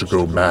mortals to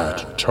go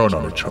mad and turn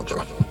on each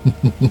other.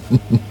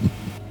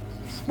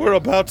 We're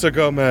about to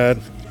go mad.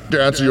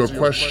 To answer your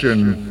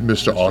question,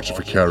 Mr.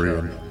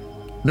 Artificarian,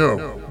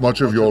 no,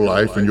 much of your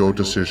life and your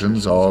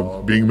decisions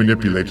are being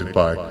manipulated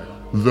by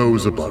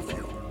those above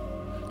you.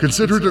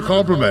 Consider it a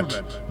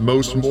compliment.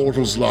 Most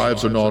mortals'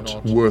 lives are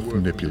not worth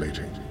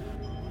manipulating.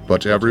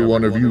 But every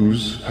one of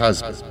you's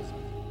has been.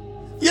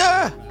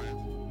 Yeah!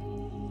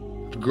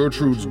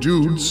 Gertrude's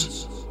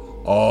dudes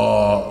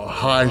are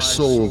high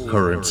soul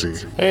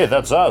currency. Hey,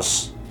 that's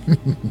us.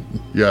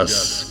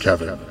 Yes,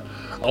 Kevin.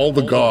 All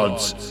the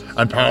gods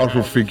and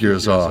powerful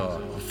figures are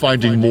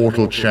finding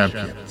mortal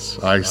champions.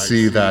 I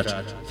see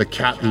that the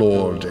Cat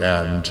Lord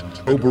and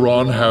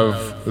Oberon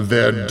have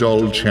their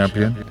dull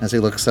champion. As he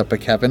looks up at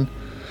Kevin.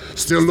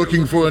 Still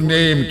looking for a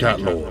name, Cat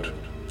Lord.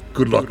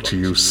 Good luck to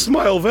you.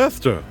 Smile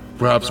Vesta.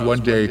 Perhaps one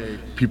day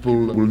people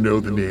will know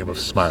the name of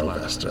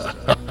Smilevester.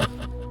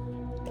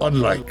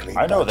 Unlikely.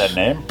 I know that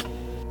name.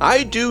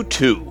 I do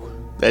too.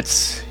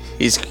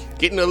 He's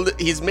making a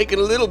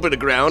little bit of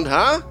ground,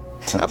 huh?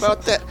 How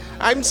about that?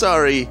 I'm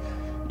sorry.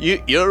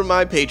 You're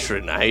my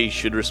patron. I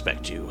should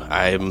respect you.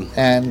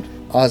 And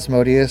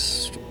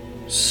Osmodius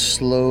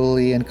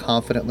slowly and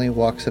confidently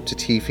walks up to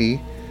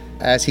Tiffy.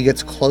 As he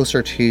gets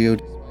closer to you,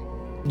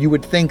 you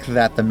would think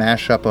that the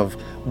mashup of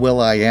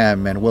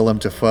Will.i.am and Willem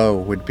Dafoe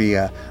would be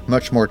a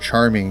much more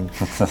charming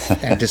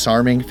and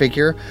disarming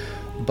figure,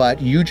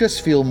 but you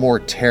just feel more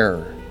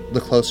terror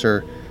the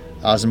closer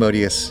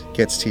Osmodius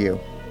gets to you.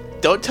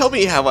 Don't tell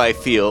me how I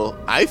feel.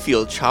 I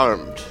feel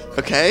charmed.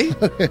 Okay?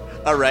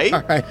 All right.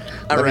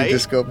 All right.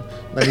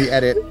 Let me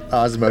edit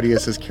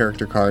Osmodius's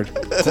character card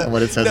and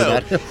what it says No,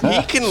 about him.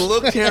 he can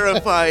look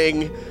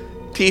terrifying.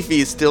 Tiffy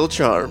is still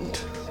charmed.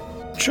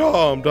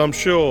 Charmed, I'm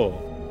sure.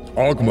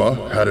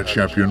 Ogma had a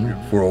champion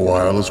for a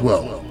while as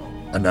well,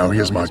 and now he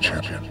is my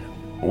champion.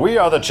 We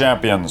are the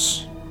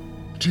champions.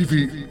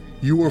 Tiffy,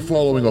 you are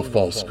following a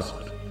false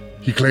god.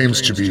 He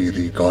claims to be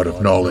the god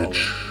of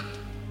knowledge,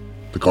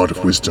 the god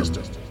of wisdom,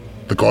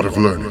 the god of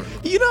learning.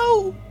 You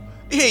know,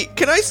 hey,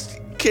 can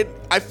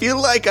I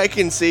feel like I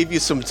can save you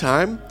some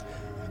time?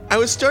 I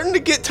was starting to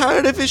get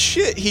tired of his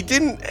shit. He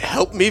didn't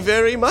help me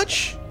very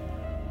much.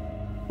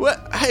 Well,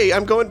 hey,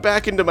 I'm going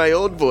back into my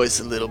old voice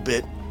a little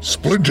bit.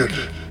 Splendid.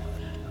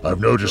 I've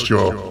noticed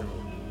your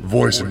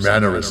voice and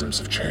mannerisms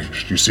have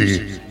changed. You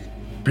see,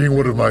 being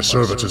one of my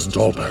servants isn't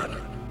all bad.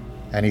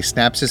 And he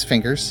snaps his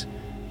fingers,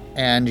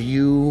 and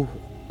you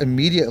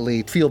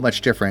immediately feel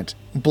much different.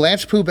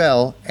 Blanche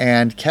Poubelle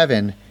and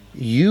Kevin,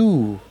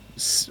 you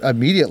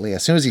immediately,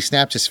 as soon as he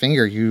snapped his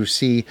finger, you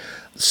see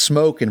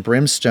smoke and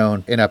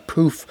brimstone in a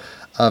poof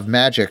of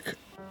magic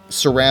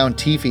surround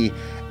Tiffy,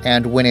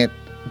 and when it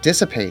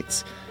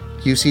dissipates,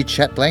 you see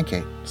Chet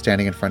Blankate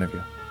standing in front of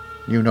you.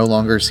 You no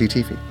longer see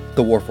Tiffy,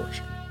 the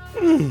Warforged.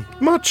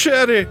 My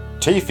Chetty.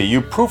 Tiffy,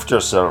 you proved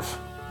yourself.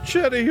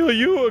 Chetty, you're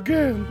you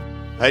again.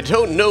 I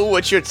don't know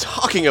what you're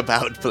talking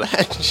about,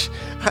 Blanche.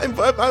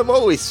 I'm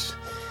always...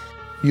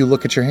 You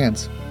look at your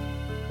hands.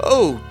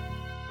 Oh,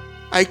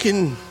 I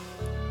can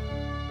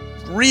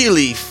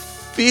really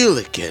feel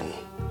again.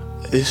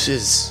 This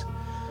is...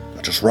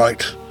 That is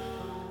right.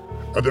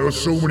 And there are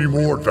so many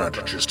more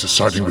advantages to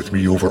siding with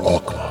me over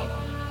Aqua.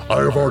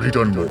 I have already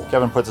done more.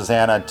 Kevin puts his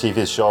hand on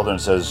Tiffy's shoulder and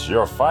says,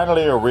 "You're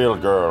finally a real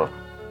girl."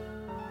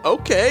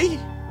 Okay.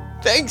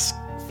 Thanks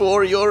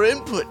for your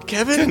input,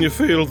 Kevin. Can you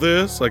feel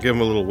this? I give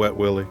him a little wet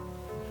willy.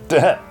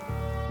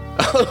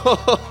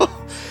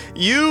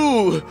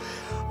 You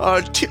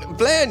are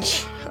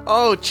Blanche.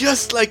 Oh,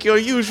 just like your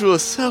usual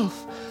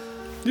self.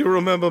 You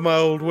remember my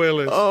old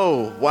willies?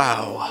 Oh,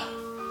 wow.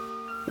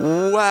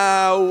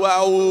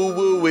 Wow,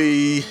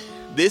 woo-wee.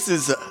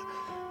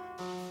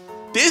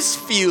 This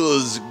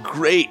feels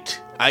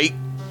great.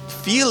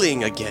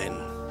 Feeling again.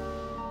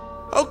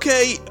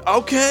 Okay.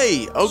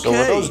 So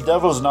were those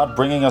devils not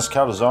bringing us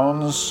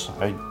calzones?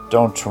 I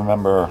don't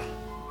remember.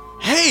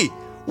 Hey,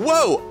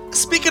 whoa,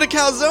 speaking of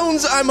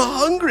calzones, I'm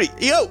hungry.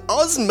 Yo,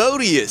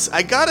 Osmodius,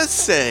 I gotta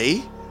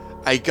say,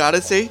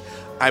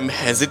 I'm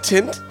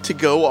hesitant to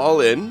go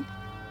all in,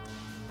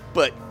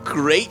 but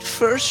great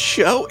first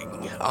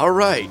showing. All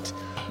right.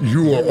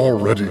 You are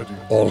already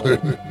all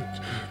in,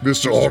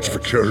 Mr.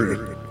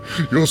 Artificarian.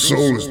 Your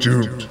soul is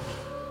doomed.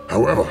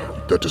 However,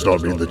 that does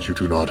not mean that you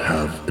do not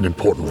have an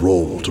important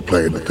role to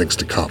play in the things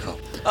to come.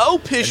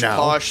 Oh, pish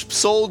posh,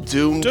 soul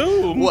doomed.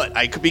 What,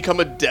 I could become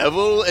a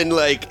devil and,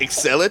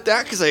 excel at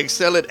that because I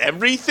excel at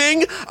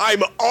everything?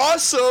 I'm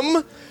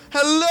awesome!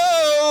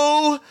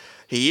 Hello!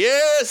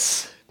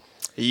 Yes!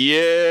 My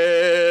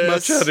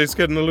Chetty's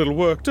getting a little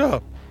worked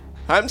up.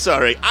 I'm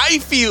sorry, I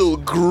feel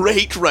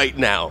great right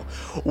now.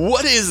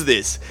 What is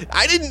this?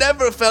 I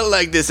never felt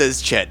like this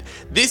as Chet.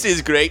 This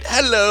is great.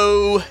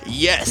 Hello!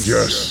 Yes!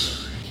 Yes.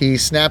 He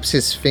snaps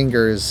his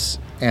fingers,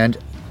 and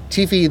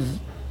Tiffy,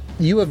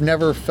 you have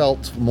never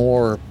felt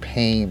more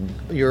pain.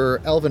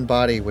 Your elven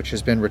body, which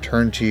has been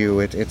returned to you,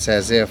 it's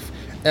as if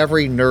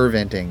every nerve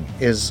ending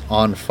is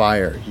on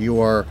fire.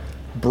 You are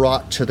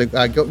brought to the...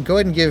 Go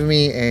ahead and give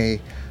me a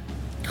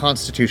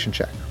Constitution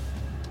check.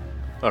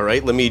 All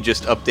right, let me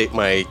just update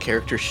my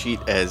character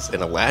sheet as an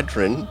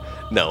Eladrin.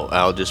 No,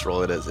 I'll just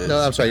roll it as is. No,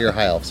 I'm sorry, you're a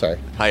high elf, sorry.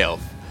 High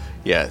elf.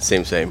 Yeah,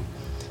 same.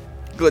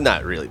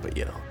 Not really, but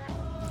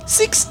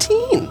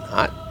 16.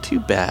 Not too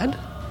bad.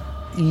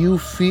 You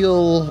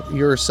feel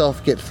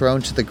yourself get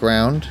thrown to the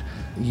ground.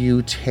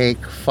 You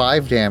take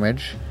 5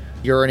 damage.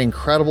 You're in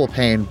incredible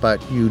pain,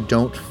 but you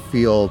don't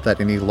feel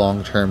that any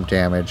long-term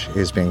damage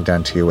is being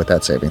done to you with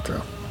that saving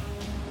throw.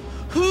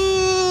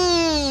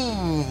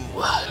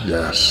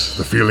 Yes,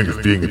 the feeling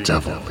of being a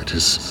devil, it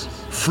is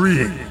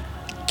freeing.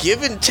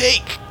 Give and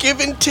take.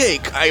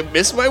 I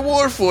miss my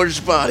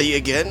Warforged body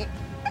again.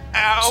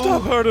 Ow.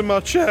 Stop hurting my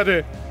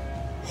Chetty.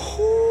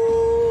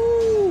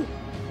 Ooh.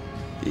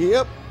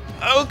 Yep.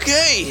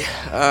 Okay.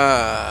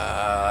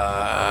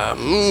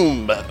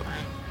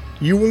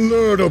 You will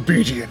learn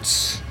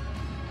obedience.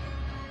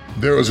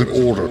 There is an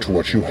order to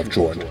what you have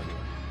joined.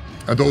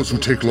 And those who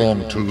take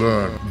long to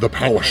learn the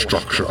power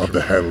structure of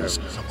the Hells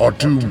are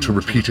doomed to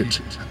repeat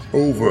it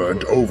over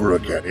and over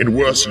again in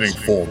worsening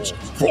forms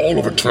for all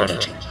of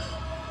eternity.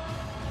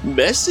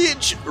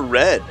 Message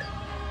read.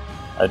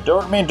 I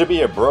don't mean to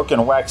be a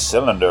broken wax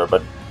cylinder,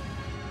 but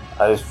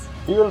I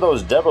feel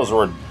those devils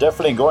were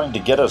definitely going to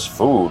get us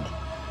food.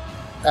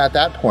 At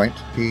that point,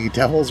 the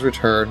devils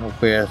return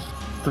with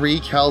 3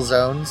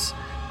 calzones.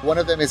 One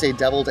of them is a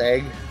deviled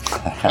egg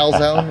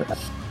calzone.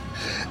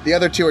 The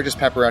other 2 are just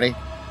pepperoni.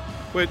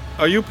 Wait,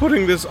 are you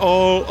putting this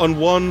all on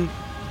one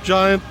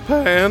giant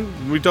pan?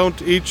 We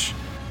don't each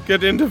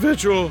get a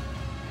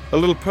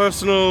little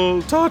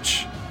personal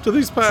touch to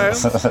these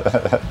pans?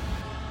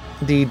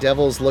 The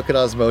devils look at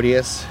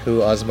Osmodius, who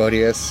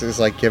Osmodius is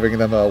like giving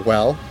them a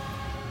well.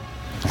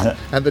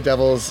 And the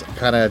devils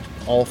kind of,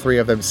 all three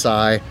of them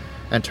sigh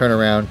and turn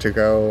around to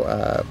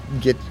go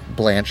get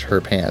Blanche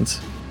her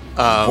pans.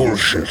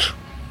 Bullshit.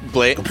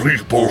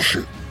 Complete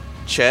bullshit.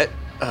 Chet,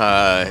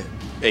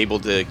 able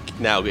to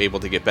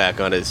get back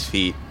on his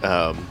feet,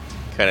 kind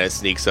of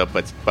sneaks up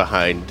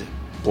behind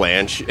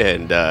Blanche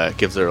and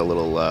gives her a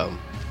little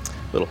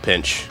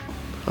pinch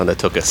on the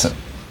tuchus.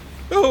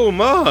 Oh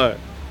my!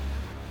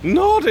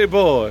 Naughty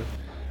boy!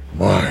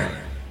 My,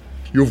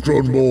 you've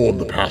grown more in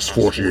the past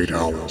 48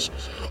 hours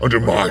under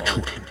my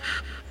tutelage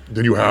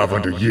than you have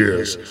under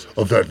years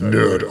of that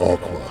nerd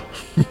Aqua.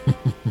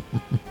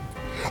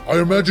 I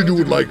imagine you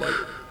would like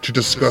to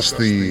discuss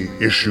the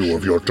issue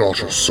of your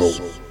daughter's soul.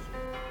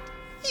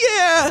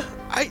 Yeah,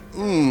 I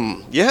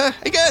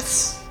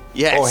guess.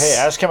 Yes. Oh, hey,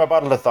 ask him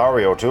about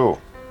Lothario, too.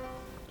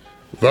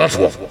 That's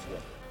what.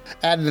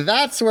 And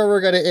that's where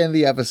we're going to end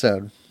the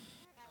episode.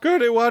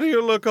 Gertie, why do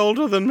you look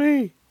older than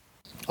me?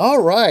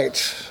 All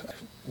right.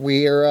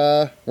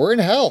 We're in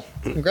hell.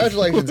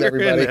 Congratulations, We're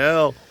everybody. in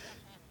hell.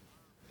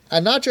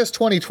 And not just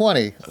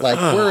 2020. Like,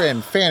 we're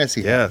in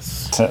fantasy hell.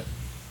 Yes.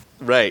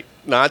 Right.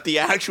 Not the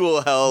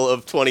actual hell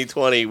of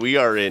 2020. We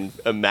are in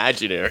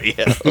imaginary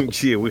hell.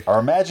 Gee, Our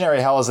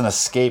imaginary hell is an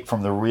escape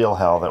from the real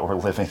hell that we're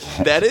living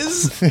in. That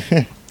is...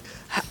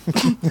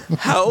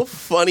 How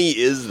funny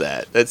is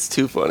that? That's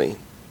too funny.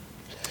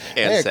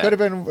 And Hey, it sad. could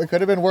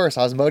have been worse.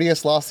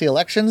 Osmodius lost the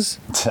elections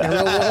in the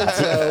real world,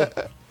 so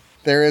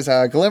there is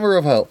a glimmer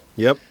of hope.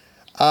 Yep.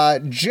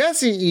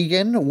 Jesse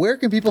Egan, where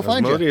can people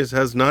find you? Osmodius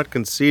has not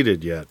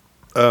conceded yet.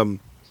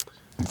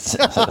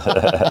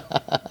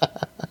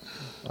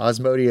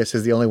 Osmodius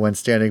is the only one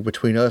standing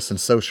between us and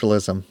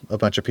socialism, a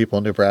bunch of people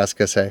in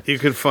Nebraska say. You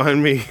can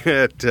find me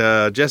at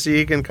Jesse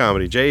Egan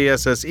Comedy,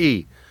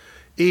 JESSEEGAN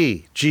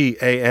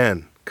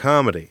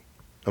Comedy.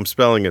 I'm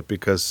spelling it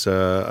because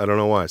I don't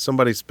know why.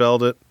 Somebody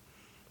spelled it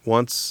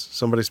once.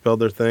 Somebody spelled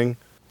their thing.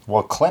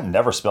 Well, Clinton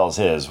never spells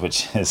his,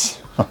 which is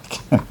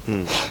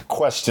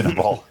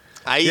questionable.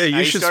 You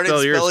I should started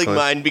spell yours, spelling Clint.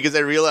 mine because I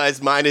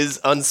realized mine is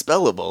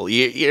unspellable.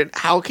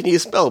 How can you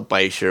spell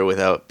Beischer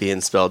without being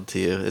spelled to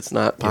you? It's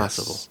not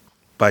possible.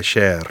 By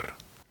Cher.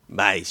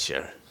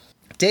 Beischer.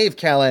 Dave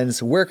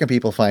Callens, where can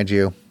people find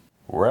you?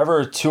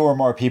 Wherever two or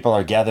more people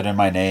are gathered in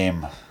my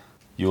name,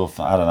 you will,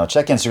 I don't know,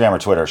 check Instagram or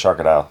Twitter, Shark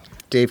It Out.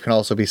 Dave can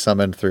also be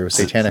summoned through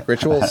satanic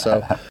rituals,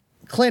 so...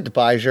 Clint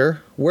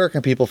Beischer, where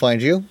can people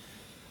find you?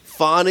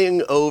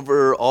 Fawning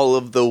over all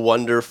of the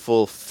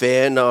wonderful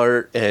fan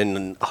art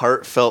and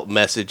heartfelt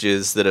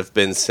messages that have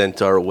been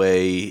sent our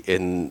way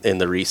in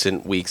the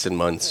recent weeks and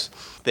months.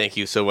 Thank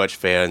you so much,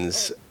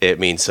 fans. It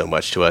means so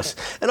much to us.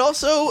 And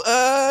also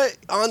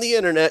on the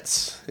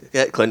internets,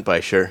 at Clint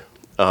Beischer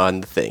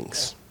on the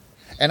things.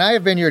 And I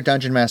have been your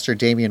Dungeon Master,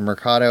 Damian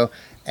Mercado,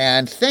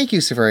 and thank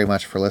you so very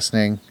much for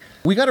listening.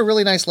 We got a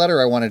really nice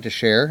letter I wanted to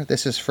share.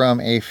 This is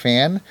from a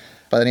fan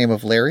by the name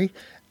of Larry.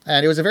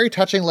 And it was a very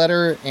touching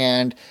letter,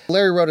 and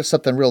Larry wrote us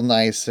something real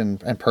nice and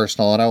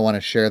personal, and I want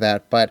to share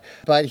that. But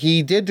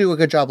he did do a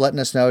good job letting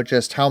us know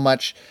just how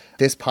much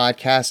this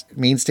podcast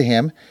means to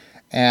him.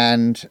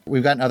 And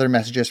we've gotten other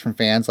messages from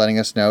fans letting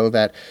us know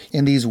that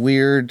in these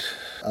weird,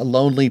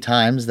 lonely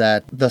times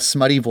that the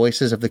smutty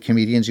voices of the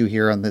comedians you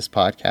hear on this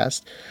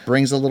podcast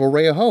brings a little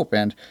ray of hope.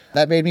 And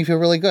that made me feel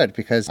really good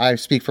because I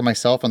speak for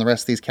myself and the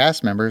rest of these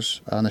cast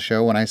members on the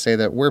show when I say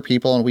that we're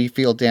people and we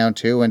feel down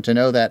too. And to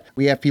know that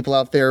we have people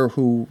out there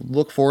who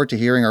look forward to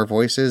hearing our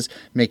voices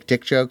make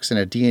dick jokes in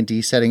a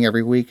D&D setting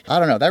every week. I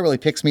don't know. That really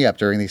picks me up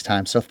during these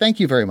times. So thank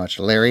you very much,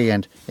 Larry,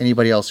 and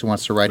anybody else who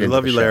wants to write in. We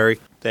love you, Larry.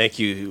 Thank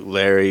you,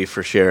 Larry,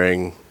 for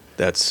sharing.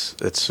 That's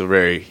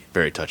very,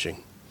 very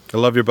touching. I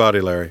love your body,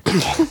 Larry.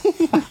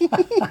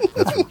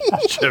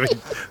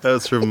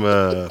 That's from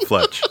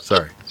Fletch.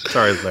 Sorry,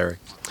 Larry.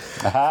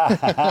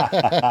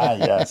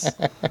 Yes.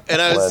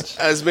 And I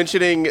was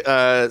mentioning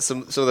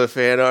some of the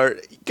fan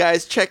art.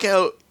 Guys, check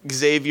out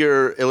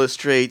Xavier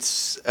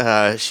Illustrates.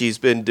 She's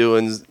been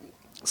doing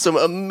some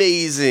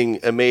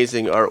amazing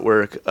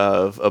artwork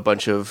of a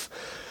bunch of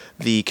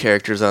the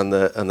characters on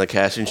the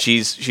cast, and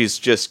she's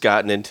just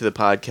gotten into the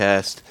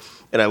podcast,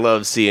 and I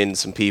love seeing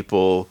some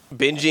people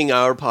binging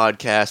our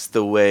podcast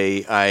the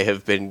way I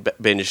have been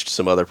binged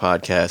some other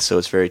podcasts. So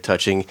it's very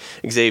touching.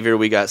 Xavier,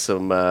 we got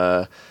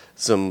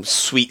some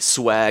sweet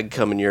swag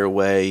coming your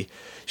way.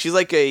 She's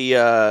like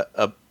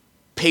a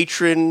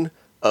patron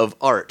of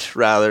art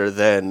rather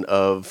than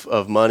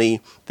of money.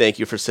 Thank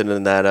you for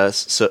sending that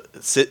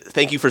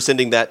thank you for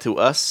sending that to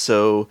us.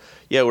 So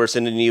yeah, we're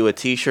sending you a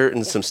t-shirt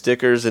and some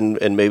stickers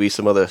and maybe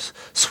some other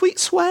sweet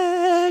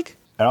swag.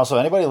 And also,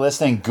 anybody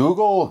listening,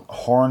 Google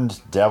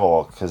Horned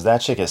Devil, because that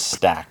chick is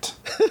stacked.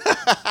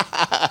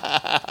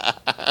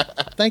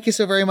 Thank you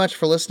so very much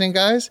for listening,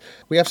 guys.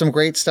 We have some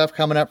great stuff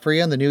coming up for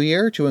you in the new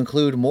year, to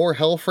include more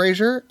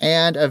Hellfrasier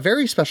and a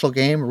very special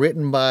game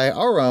written by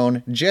our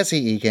own Jesse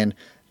Egan,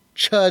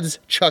 Chud's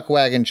Chuck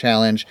Wagon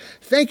Challenge.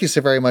 Thank you so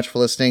very much for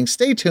listening.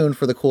 Stay tuned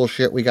for the cool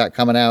shit we got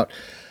coming out.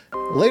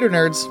 Later,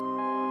 nerds.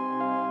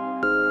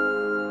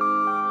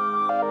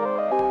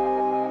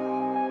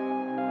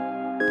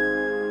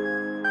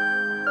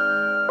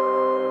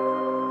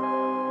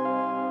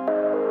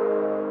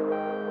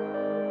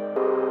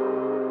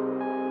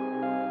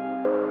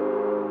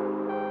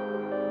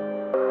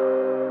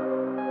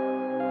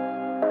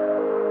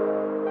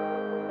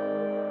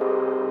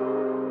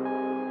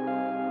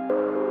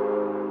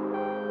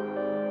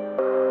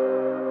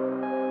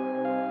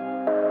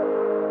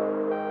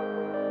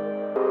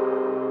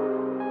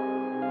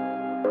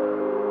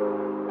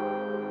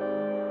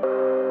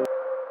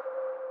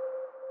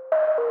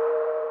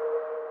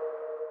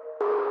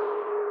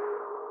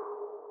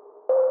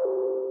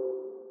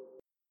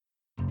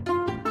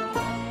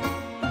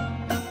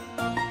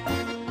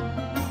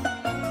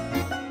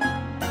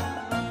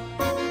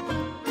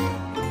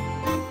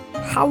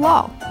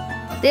 Hello,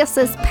 this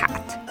is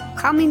Pat,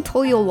 coming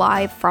to you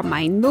live from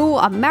my new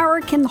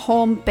American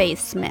home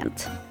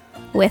basement.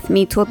 With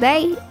me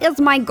today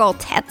is my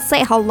Goathead.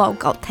 Say hello,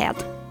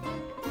 Goathead.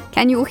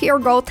 Can you hear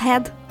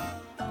Goathead?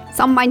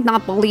 Some might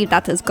not believe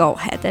that is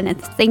Goathead and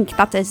think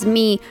that is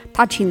me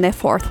touching the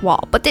fourth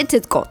wall, but it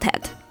is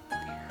Goathead.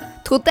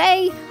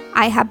 Today,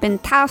 I have been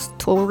tasked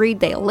to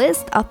read a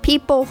list of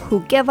people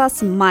who give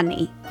us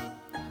money.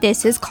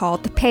 This is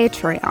called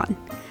Patreon,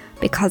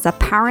 because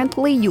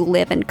apparently you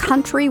live in a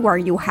country where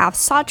you have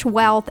such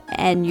wealth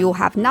and you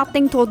have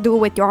nothing to do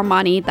with your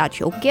money that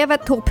you give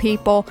it to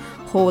people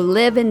who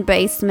live in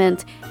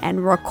basement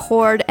and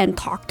record and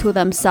talk to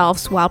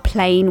themselves while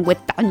playing with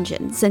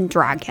Dungeons and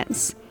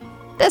Dragons.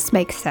 This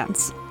makes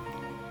sense.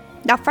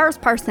 The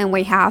first person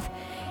we have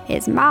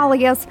is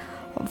Malleus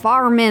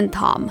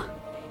Varmintum.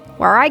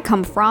 Where I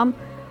come from,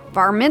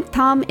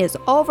 Varmintum is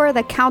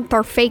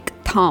over-the-counter fake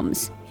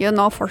Tums,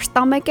 for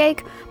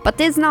stomachache, but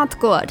it's not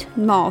good.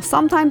 No,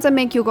 sometimes it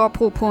make you go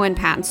poo-poo in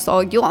pants, so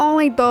you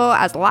only do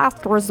as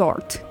last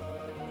resort.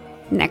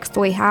 Next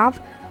we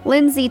have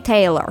Lindsay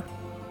Taylor.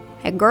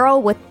 A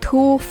girl with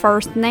 2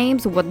 first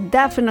names would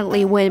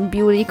definitely win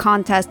beauty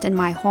contest in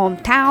my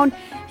hometown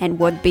and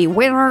would be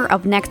winner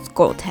of next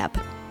Goathead.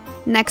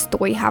 Next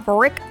we have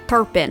Rick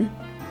Turpin.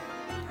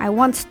 I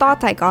once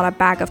thought I got a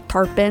bag of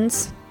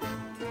turpins,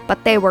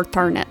 but they were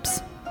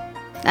turnips,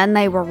 and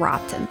they were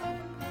rotten.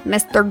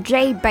 Mr.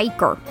 J.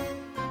 Baker.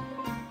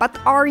 But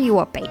are you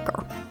a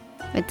baker?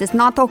 It is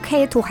not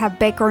okay to have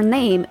baker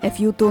name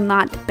if you do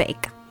not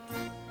bake.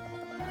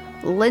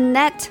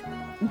 Lynette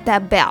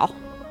DeBell.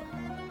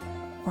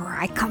 Where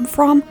I come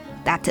from,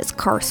 that is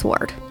curse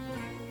word.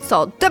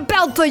 So,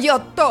 DeBell to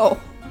you too!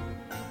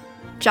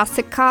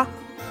 Jessica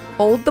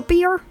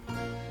Oldbeer?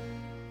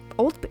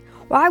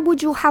 Why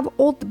would you have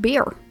old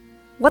beer?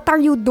 What are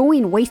you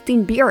doing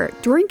wasting beer?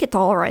 Drink it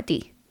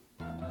already.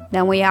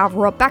 Then we have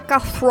Rebecca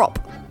Thrope.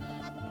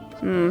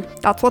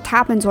 That's what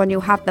happens when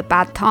you have the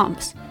bad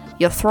Tums.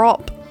 You throw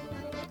up.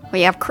 We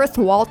have Chris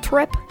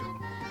Waltrip.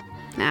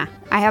 Nah,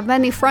 I have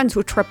many friends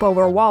who trip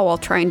over wall while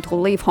trying to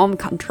leave home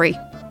country.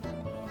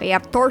 We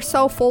have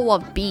Torso Full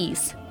of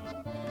Bees.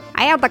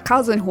 I had a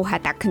cousin who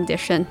had that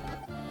condition.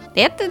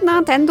 It did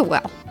not end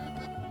well.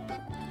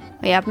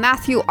 We have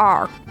Matthew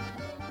R.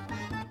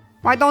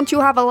 Why don't you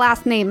have a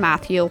last name,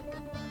 Matthew?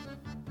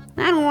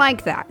 I don't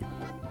like that.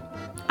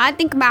 I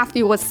think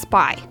Matthew was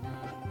spy.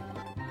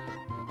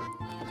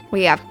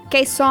 We have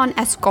Quezon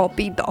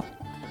Escobedo.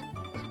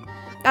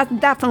 That's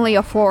definitely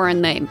a foreign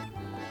name.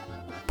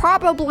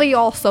 Probably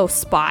also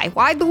spy.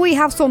 Why do we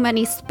have so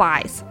many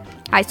spies?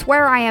 I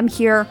swear I am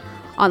here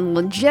on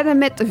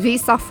legitimate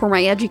visa for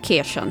my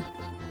education.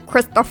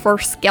 Christopher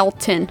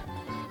Skelton.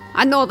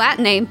 I know that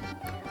name.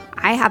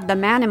 I have the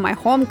man in my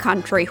home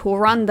country who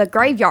run the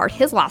graveyard.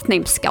 His last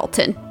name's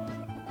Skelton.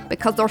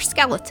 Because they're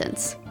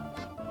skeletons.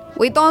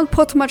 We don't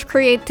put much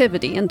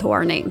creativity into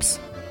our names.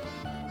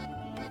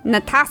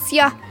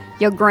 Natasha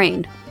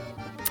Yagrain.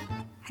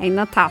 Hey,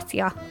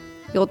 Natasha.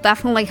 You'll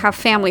definitely have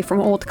family from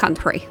old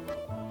country.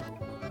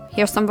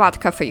 Here's some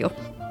vodka for you.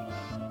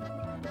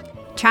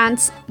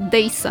 Chance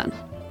Dyson.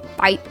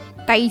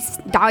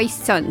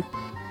 Dyson.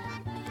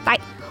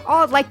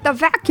 Oh, like the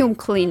vacuum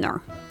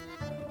cleaner.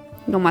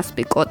 You must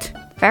be good.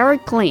 Very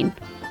clean.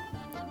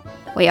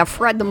 We have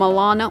Fred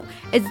Milano.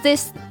 Is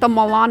this the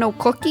Milano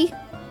cookie?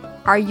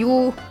 Are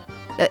you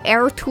the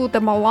heir to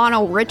the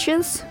Milano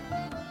riches?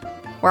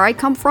 Where I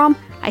come from,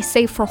 I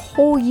save for a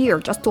whole year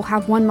just to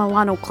have one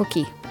Milano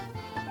cookie.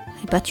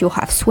 I bet you'll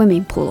have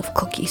swimming pool of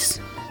cookies.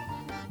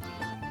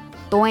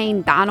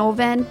 Dwayne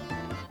Donovan.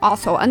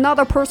 Also,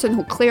 another person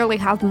who clearly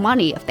has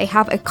money if they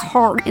have a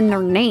car in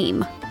their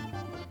name.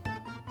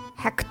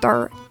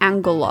 Hector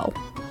Angolo.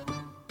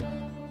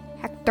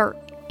 Hector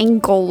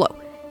Angolo.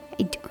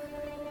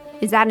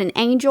 Is that an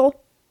angel?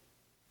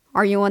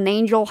 Are you an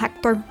angel,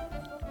 Hector?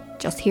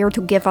 Just here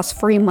to give us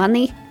free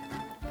money?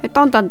 I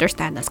don't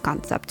understand this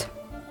concept.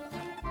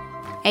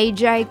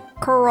 AJ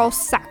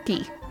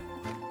Kurosaki.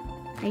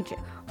 AJ.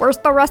 Where's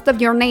the rest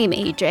of your name,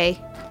 AJ?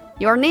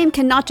 Your name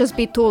cannot just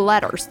be 2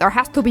 letters. There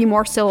has to be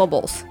more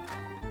syllables.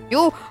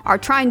 You are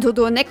trying to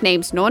do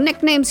nicknames. No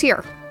nicknames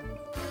here.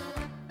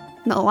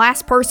 The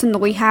last person that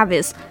we have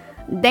is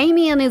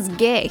Damien is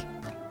gay.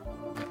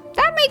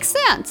 That makes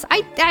sense.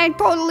 I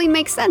totally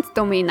makes sense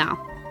to me now.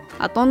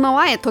 I don't know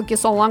why it took you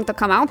so long to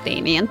come out,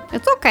 Damien.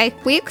 It's okay.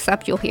 We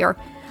accept you here.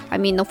 I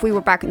mean, if we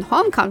were back in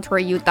home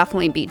country, you'd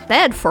definitely be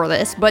dead for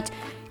this, but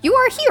you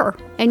are here,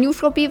 and you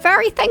should be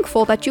very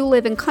thankful that you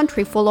live in a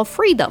country full of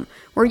freedom,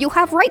 where you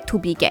have right to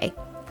be gay.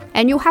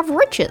 And you have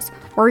riches,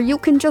 where you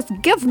can just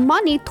give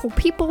money to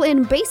people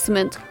in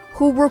basement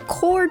who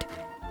record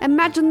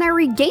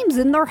imaginary games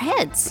in their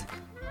heads.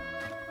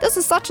 This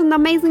is such an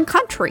amazing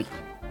country.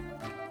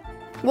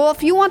 Well,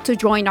 if you want to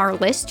join our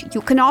list,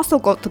 you can also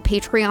go to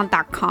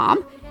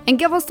patreon.com and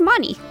give us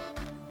money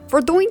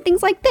for doing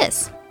things like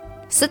this.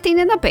 Sitting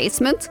in a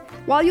basement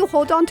while you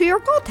hold on to your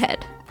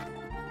Goathead.